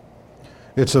have.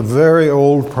 It's a very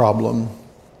old problem.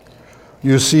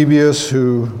 Eusebius,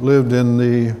 who lived in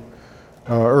the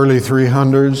early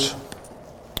 300s,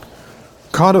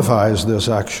 codifies this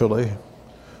actually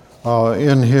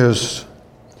in his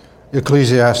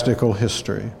ecclesiastical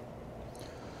history.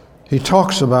 He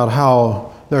talks about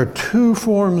how there are two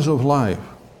forms of life,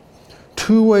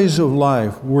 two ways of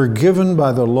life were given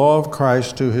by the law of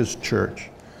Christ to his church.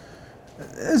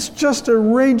 It's just a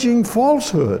raging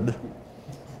falsehood,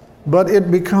 but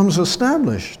it becomes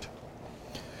established.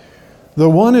 The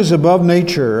one is above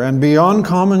nature and beyond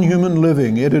common human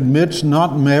living. It admits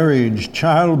not marriage,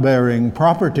 childbearing,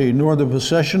 property, nor the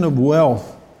possession of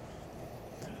wealth.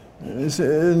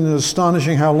 Isn't it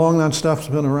astonishing how long that stuff's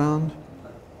been around?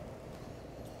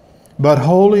 But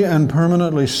wholly and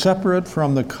permanently separate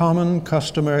from the common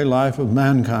customary life of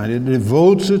mankind. It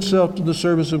devotes itself to the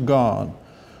service of God,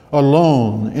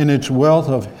 alone in its wealth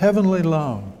of heavenly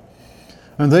love.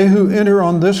 And they who enter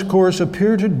on this course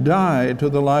appear to die to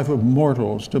the life of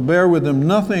mortals, to bear with them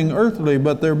nothing earthly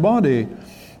but their body,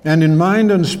 and in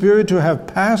mind and spirit to have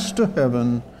passed to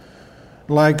heaven.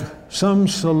 Like some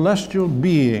celestial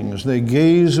beings, they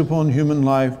gaze upon human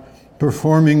life,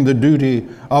 performing the duty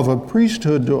of a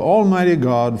priesthood to Almighty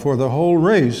God for the whole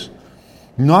race,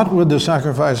 not with the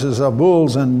sacrifices of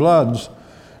bulls and bloods,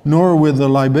 nor with the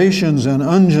libations and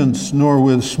unguents, nor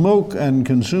with smoke and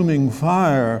consuming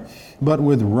fire, but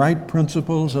with right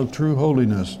principles of true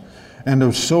holiness, and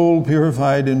of soul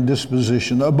purified in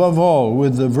disposition, above all,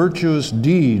 with the virtuous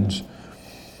deeds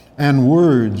and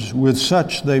words, with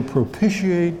such they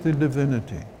propitiate the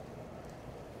divinity.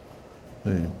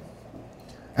 See?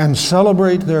 and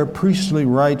celebrate their priestly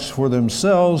rights for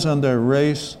themselves and their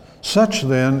race. Such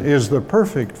then is the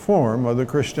perfect form of the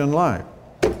Christian life.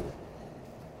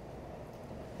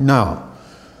 Now,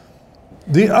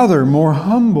 the other, more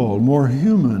humble, more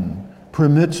human,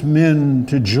 permits men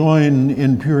to join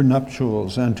in pure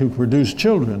nuptials and to produce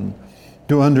children,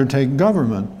 to undertake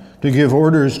government, to give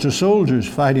orders to soldiers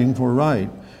fighting for right.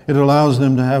 It allows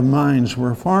them to have minds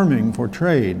for farming, for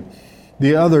trade,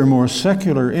 the other more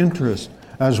secular interest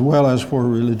as well as for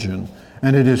religion.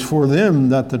 And it is for them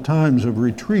that the times of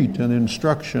retreat and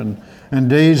instruction and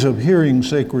days of hearing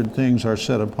sacred things are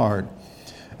set apart,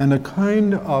 and a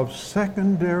kind of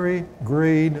secondary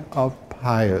grade of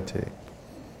piety.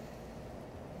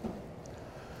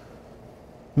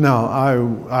 Now,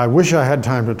 I wish I had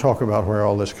time to talk about where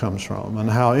all this comes from and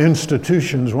how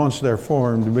institutions, once they're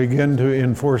formed, begin to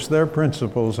enforce their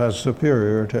principles as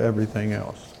superior to everything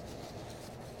else.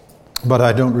 But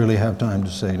I don't really have time to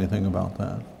say anything about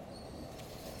that.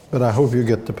 But I hope you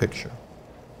get the picture.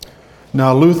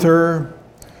 Now, Luther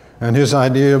and his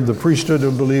idea of the priesthood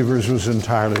of believers was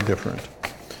entirely different.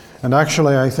 And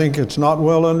actually, I think it's not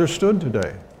well understood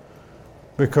today.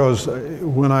 Because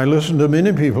when I listen to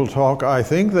many people talk, I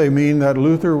think they mean that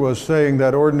Luther was saying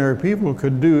that ordinary people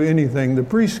could do anything the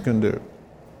priests can do.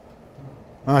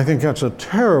 I think that's a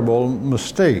terrible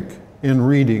mistake in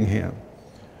reading him.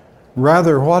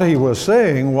 Rather, what he was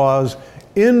saying was,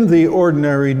 in the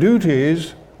ordinary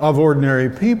duties of ordinary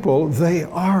people, they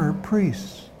are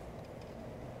priests.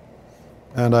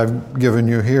 And I've given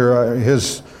you here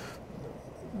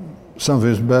some of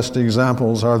his best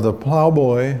examples are the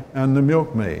plowboy and the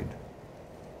milkmaid.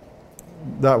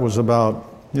 That was about,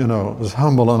 as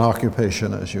humble an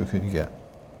occupation as you could get.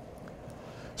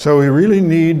 So we really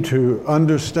need to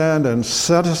understand and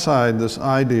set aside this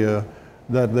idea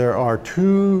that there are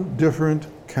two different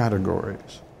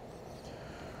categories.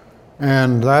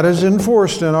 And that is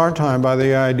enforced in our time by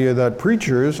the idea that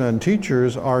preachers and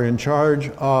teachers are in charge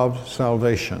of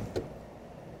salvation.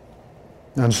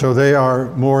 And so they are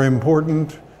more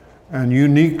important and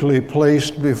uniquely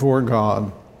placed before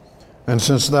God. And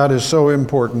since that is so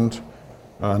important,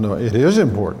 no, it is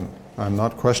important, I'm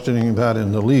not questioning that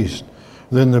in the least,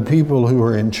 then the people who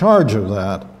are in charge of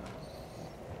that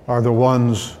are the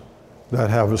ones that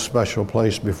have a special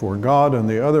place before God, and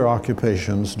the other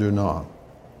occupations do not.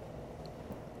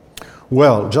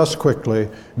 Well, just quickly,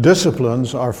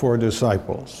 disciplines are for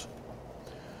disciples.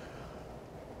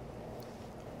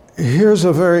 Here's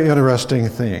a very interesting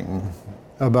thing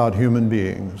about human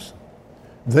beings.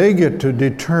 They get to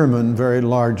determine very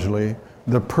largely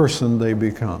the person they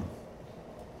become.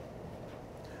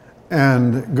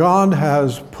 And God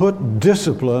has put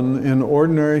discipline in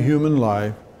ordinary human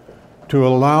life to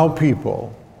allow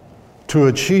people to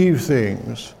achieve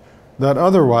things that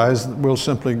otherwise will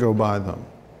simply go by them.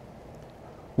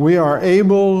 We are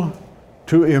able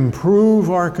to improve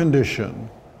our condition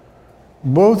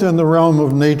both in the realm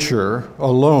of nature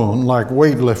alone, like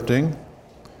weightlifting.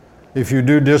 If you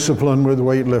do discipline with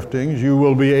weightlifting, you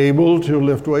will be able to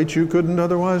lift weights you couldn't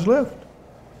otherwise lift.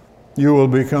 You will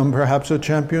become perhaps a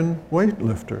champion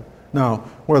weightlifter. Now,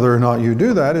 whether or not you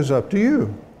do that is up to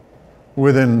you,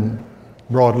 within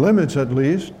broad limits at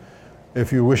least.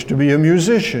 If you wish to be a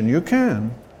musician, you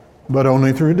can, but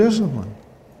only through discipline.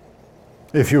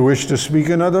 If you wish to speak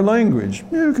another language,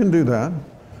 you can do that,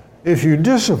 if you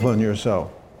discipline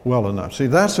yourself well enough. See,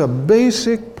 that's a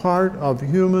basic part of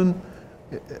human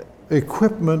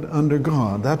equipment under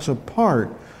God. That's a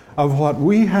part of what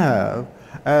we have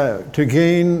to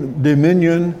gain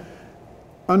dominion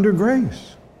under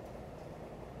grace.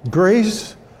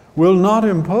 Grace will not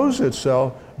impose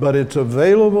itself, but it's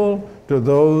available to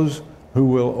those who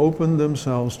will open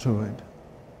themselves to it.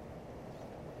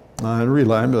 I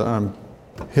realize I'm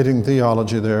hitting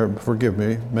theology there. Forgive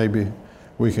me. Maybe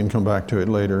we can come back to it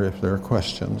later if there are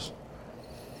questions.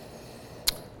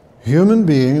 Human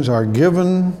beings are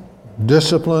given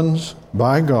disciplines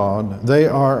by God. They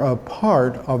are a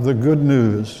part of the good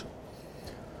news.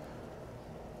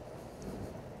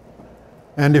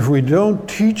 And if we don't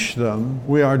teach them,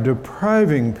 we are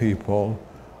depriving people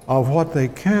of what they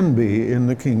can be in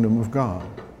the kingdom of God.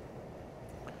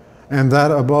 And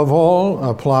that above all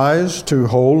applies to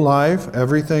whole life,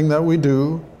 everything that we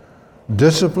do.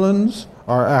 Disciplines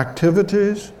are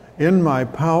activities in my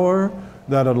power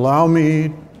that allow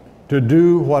me to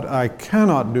do what I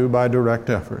cannot do by direct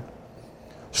effort.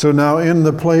 So now in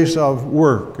the place of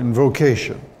work and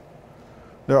vocation,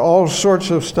 there are all sorts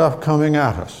of stuff coming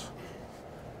at us.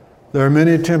 There are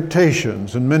many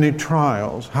temptations and many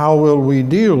trials. How will we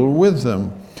deal with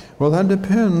them? Well, that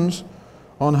depends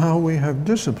on how we have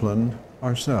disciplined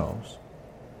ourselves.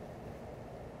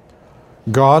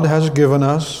 God has given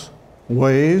us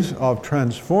ways of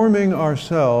transforming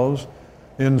ourselves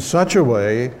in such a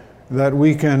way that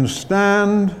we can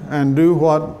stand and do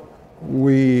what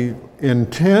we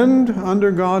intend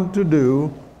under God to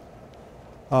do,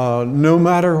 no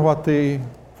matter what the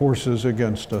forces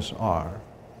against us are.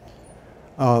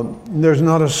 There's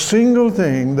not a single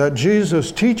thing that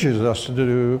Jesus teaches us to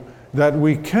do that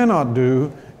we cannot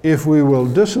do if we will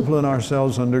discipline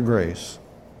ourselves under grace.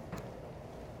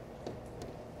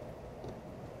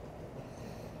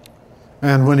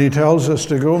 And when he tells us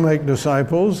to go make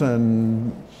disciples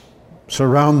and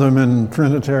surround them in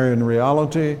Trinitarian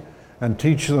reality and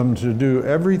teach them to do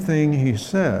everything he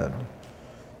said,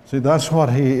 see, that's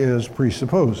what he is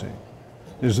presupposing,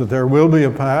 is that there will be a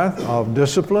path of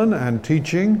discipline and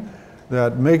teaching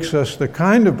that makes us the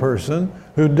kind of person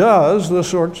who does the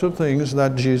sorts of things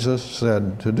that Jesus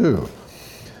said to do.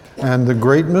 And the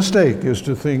great mistake is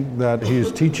to think that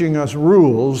he's teaching us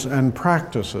rules and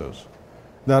practices.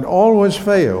 That always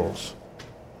fails.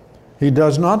 He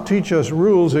does not teach us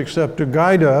rules except to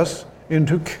guide us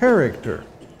into character.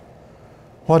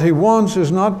 What he wants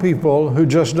is not people who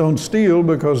just don't steal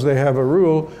because they have a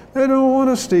rule. They don't want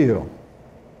to steal.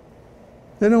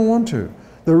 They don't want to.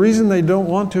 The reason they don't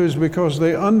want to is because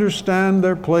they understand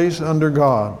their place under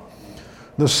God.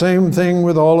 The same thing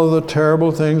with all of the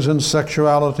terrible things in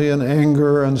sexuality and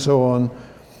anger and so on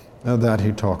that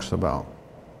he talks about.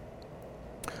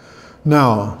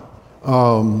 Now,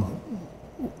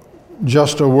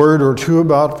 just a word or two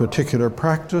about particular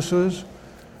practices.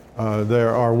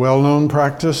 There are well-known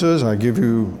practices. I give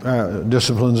you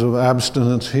disciplines of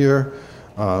abstinence here.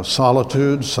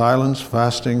 Solitude, silence,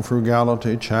 fasting,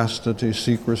 frugality, chastity,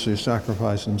 secrecy,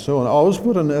 sacrifice, and so on. I always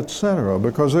put an etc.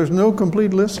 because there's no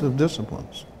complete list of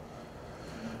disciplines.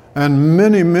 And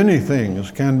many, many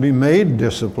things can be made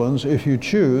disciplines if you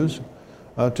choose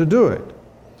to do it.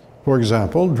 For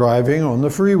example, driving on the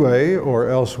freeway or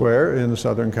elsewhere in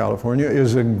Southern California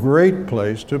is a great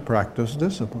place to practice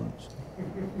disciplines.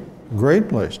 Great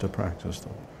place to practice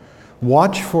them.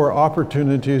 Watch for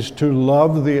opportunities to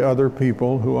love the other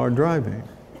people who are driving.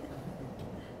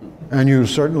 And you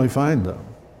certainly find them.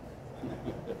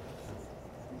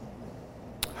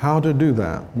 How to do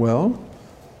that? Well,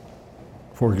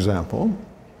 for example,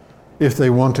 if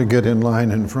they want to get in line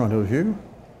in front of you,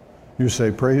 you say,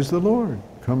 "Praise the Lord.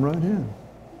 Come right in."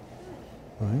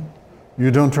 Right? You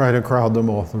don't try to crowd them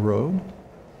off the road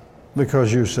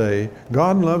because you say,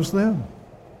 God loves them.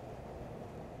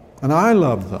 And I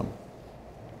love them.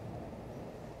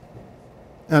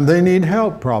 And they need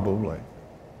help probably.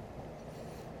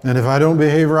 And if I don't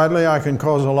behave rightly, I can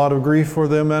cause a lot of grief for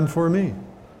them and for me.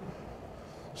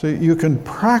 See, you can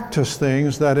practice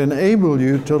things that enable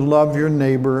you to love your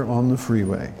neighbor on the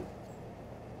freeway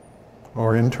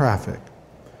or in traffic.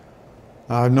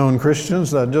 I've known Christians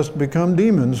that just become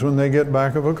demons when they get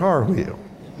back of a car wheel.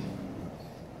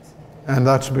 And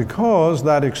that's because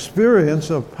that experience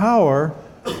of power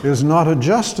is not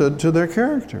adjusted to their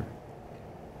character.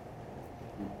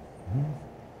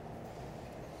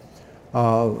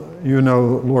 You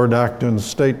know Lord Acton's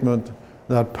statement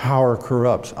that power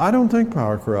corrupts. I don't think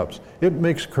power corrupts. It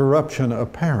makes corruption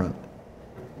apparent.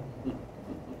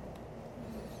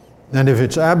 And if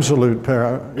it's absolute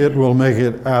power, it will make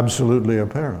it absolutely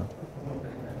apparent.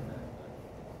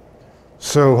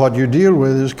 So what you deal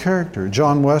with is character.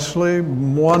 John Wesley,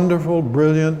 wonderful,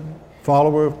 brilliant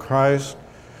follower of Christ,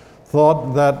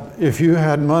 thought that if you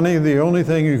had money, the only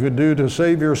thing you could do to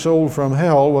save your soul from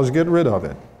hell was get rid of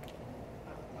it.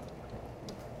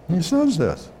 He says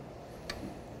this.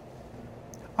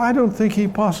 I don't think he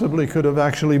possibly could have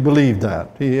actually believed that.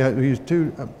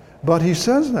 But he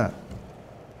says that.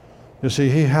 You see,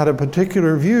 he had a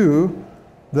particular view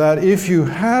that if you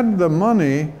had the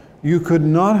money, you could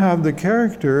not have the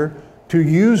character to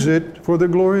use it for the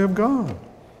glory of God.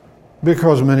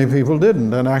 Because many people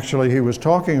didn't. And actually, he was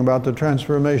talking about the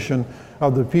transformation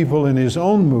of the people in his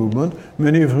own movement,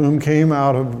 many of whom came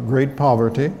out of great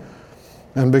poverty.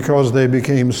 And because they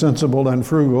became sensible and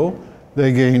frugal,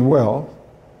 they gained wealth.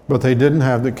 But they didn't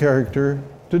have the character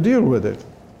to deal with it.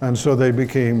 And so they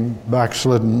became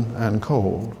backslidden and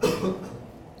cold.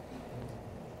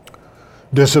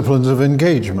 Disciplines of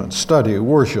engagement, study,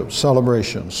 worship,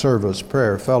 celebration, service,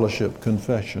 prayer, fellowship,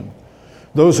 confession.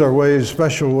 Those are ways,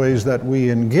 special ways that we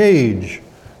engage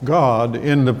God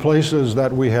in the places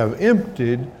that we have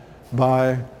emptied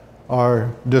by our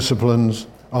disciplines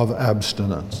of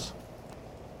abstinence.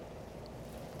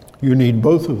 You need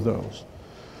both of those.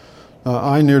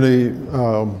 I nearly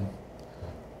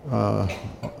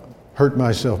hurt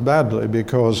myself badly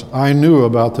because I knew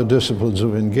about the disciplines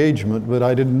of engagement, but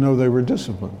I didn't know they were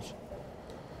disciplines.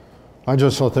 I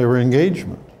just thought they were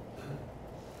engagement.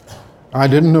 I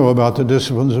didn't know about the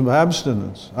disciplines of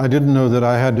abstinence. I didn't know that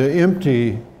I had to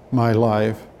empty my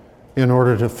life in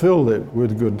order to fill it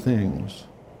with good things.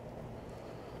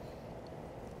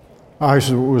 I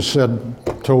was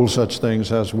told such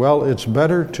things as, well, it's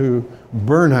better to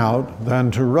burn out than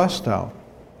to rust out.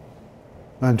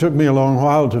 And it took me a long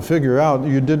while to figure out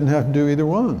you didn't have to do either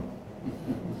one.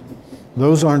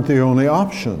 Those aren't the only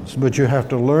options, but you have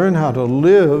to learn how to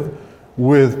live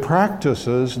with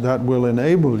practices that will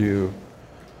enable you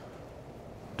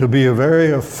to be a very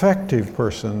effective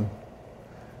person,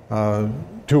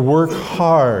 to work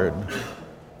hard,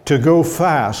 to go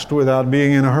fast without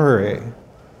being in a hurry,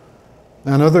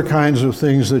 and other kinds of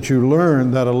things that you learn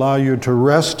that allow you to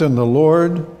rest in the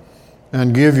Lord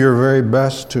and give your very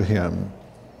best to Him.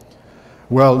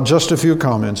 Well, just a few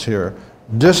comments here.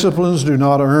 Disciplines do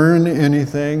not earn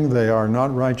anything. They are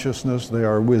not righteousness. They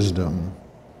are wisdom.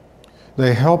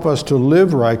 They help us to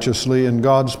live righteously in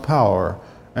God's power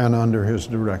and under His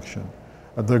direction.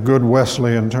 The good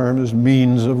Wesleyan term is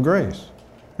means of grace,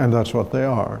 and that's what they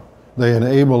are. They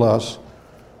enable us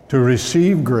to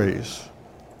receive grace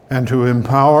and to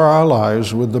empower our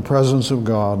lives with the presence of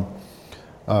God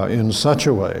in such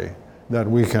a way that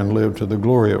we can live to the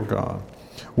glory of God.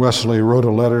 Wesley wrote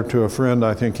a letter to a friend,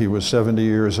 I think he was 70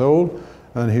 years old,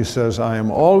 and he says, I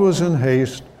am always in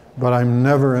haste, but I'm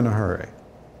never in a hurry.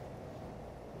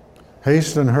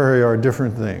 Haste and hurry are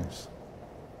different things.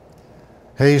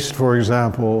 Haste, for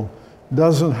example,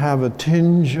 doesn't have a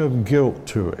tinge of guilt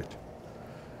to it.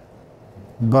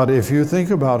 But if you think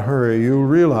about hurry, you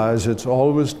realize it's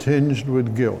always tinged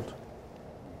with guilt.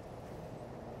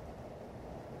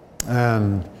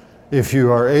 And if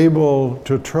you are able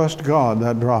to trust God,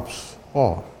 that drops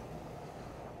off.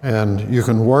 And you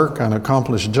can work and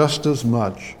accomplish just as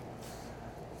much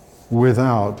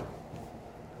without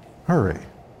hurry.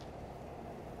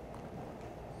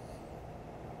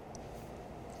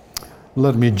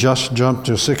 Let me just jump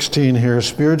to 16 here.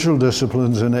 Spiritual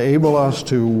disciplines enable us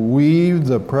to weave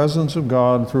the presence of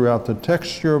God throughout the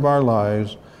texture of our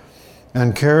lives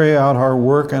and carry out our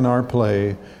work and our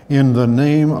play in the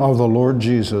name of the Lord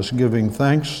Jesus, giving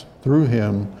thanks through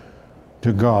Him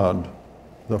to God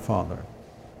the Father.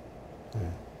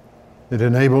 It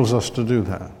enables us to do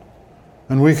that.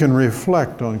 And we can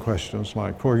reflect on questions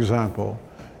like, for example,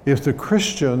 if the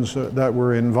Christians that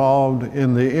were involved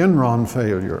in the Enron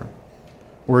failure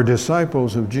were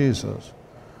disciples of Jesus,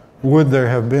 would there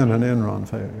have been an Enron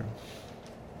failure?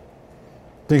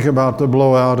 Think about the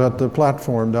blowout at the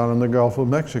platform down in the Gulf of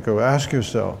Mexico. Ask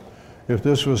yourself, if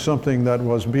this was something that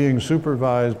was being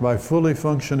supervised by fully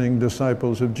functioning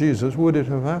disciples of Jesus, would it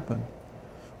have happened?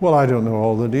 Well, I don't know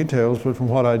all the details, but from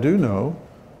what I do know,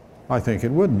 I think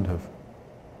it wouldn't have.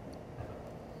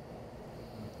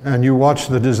 And you watch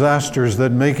the disasters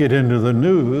that make it into the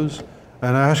news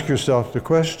and ask yourself the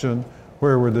question,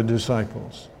 where were the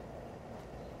disciples?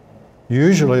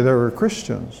 Usually there were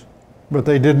Christians, but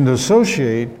they didn't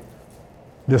associate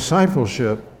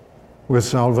discipleship with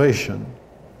salvation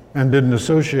and didn't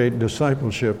associate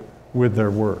discipleship with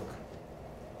their work.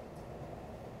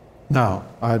 Now,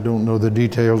 I don't know the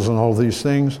details on all these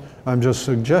things. I'm just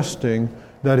suggesting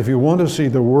that if you want to see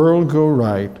the world go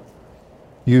right,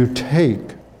 you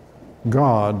take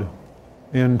God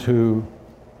into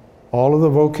all of the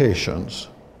vocations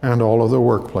and all of the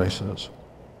workplaces.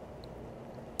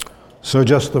 So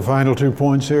just the final 2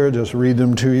 points here, just read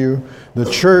them to you.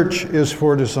 The church is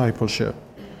for discipleship,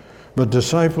 but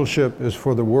discipleship is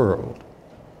for the world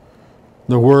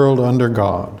under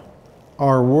God.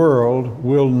 Our world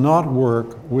will not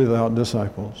work without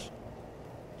disciples.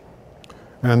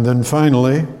 And then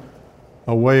finally,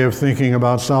 a way of thinking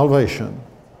about salvation.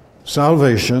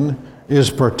 Salvation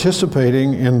is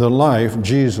participating in the life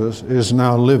Jesus is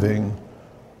now living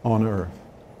on earth.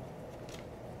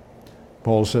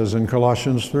 Paul says in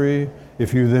Colossians 3,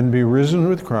 if you then be risen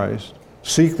with Christ,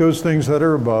 seek those things that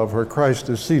are above, where Christ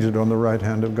is seated on the right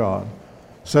hand of God.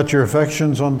 Set your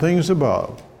affections on things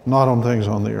above, not on things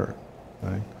on the earth.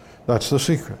 Okay? That's the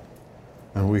secret.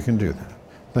 And we can do that.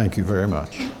 Thank you very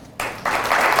much.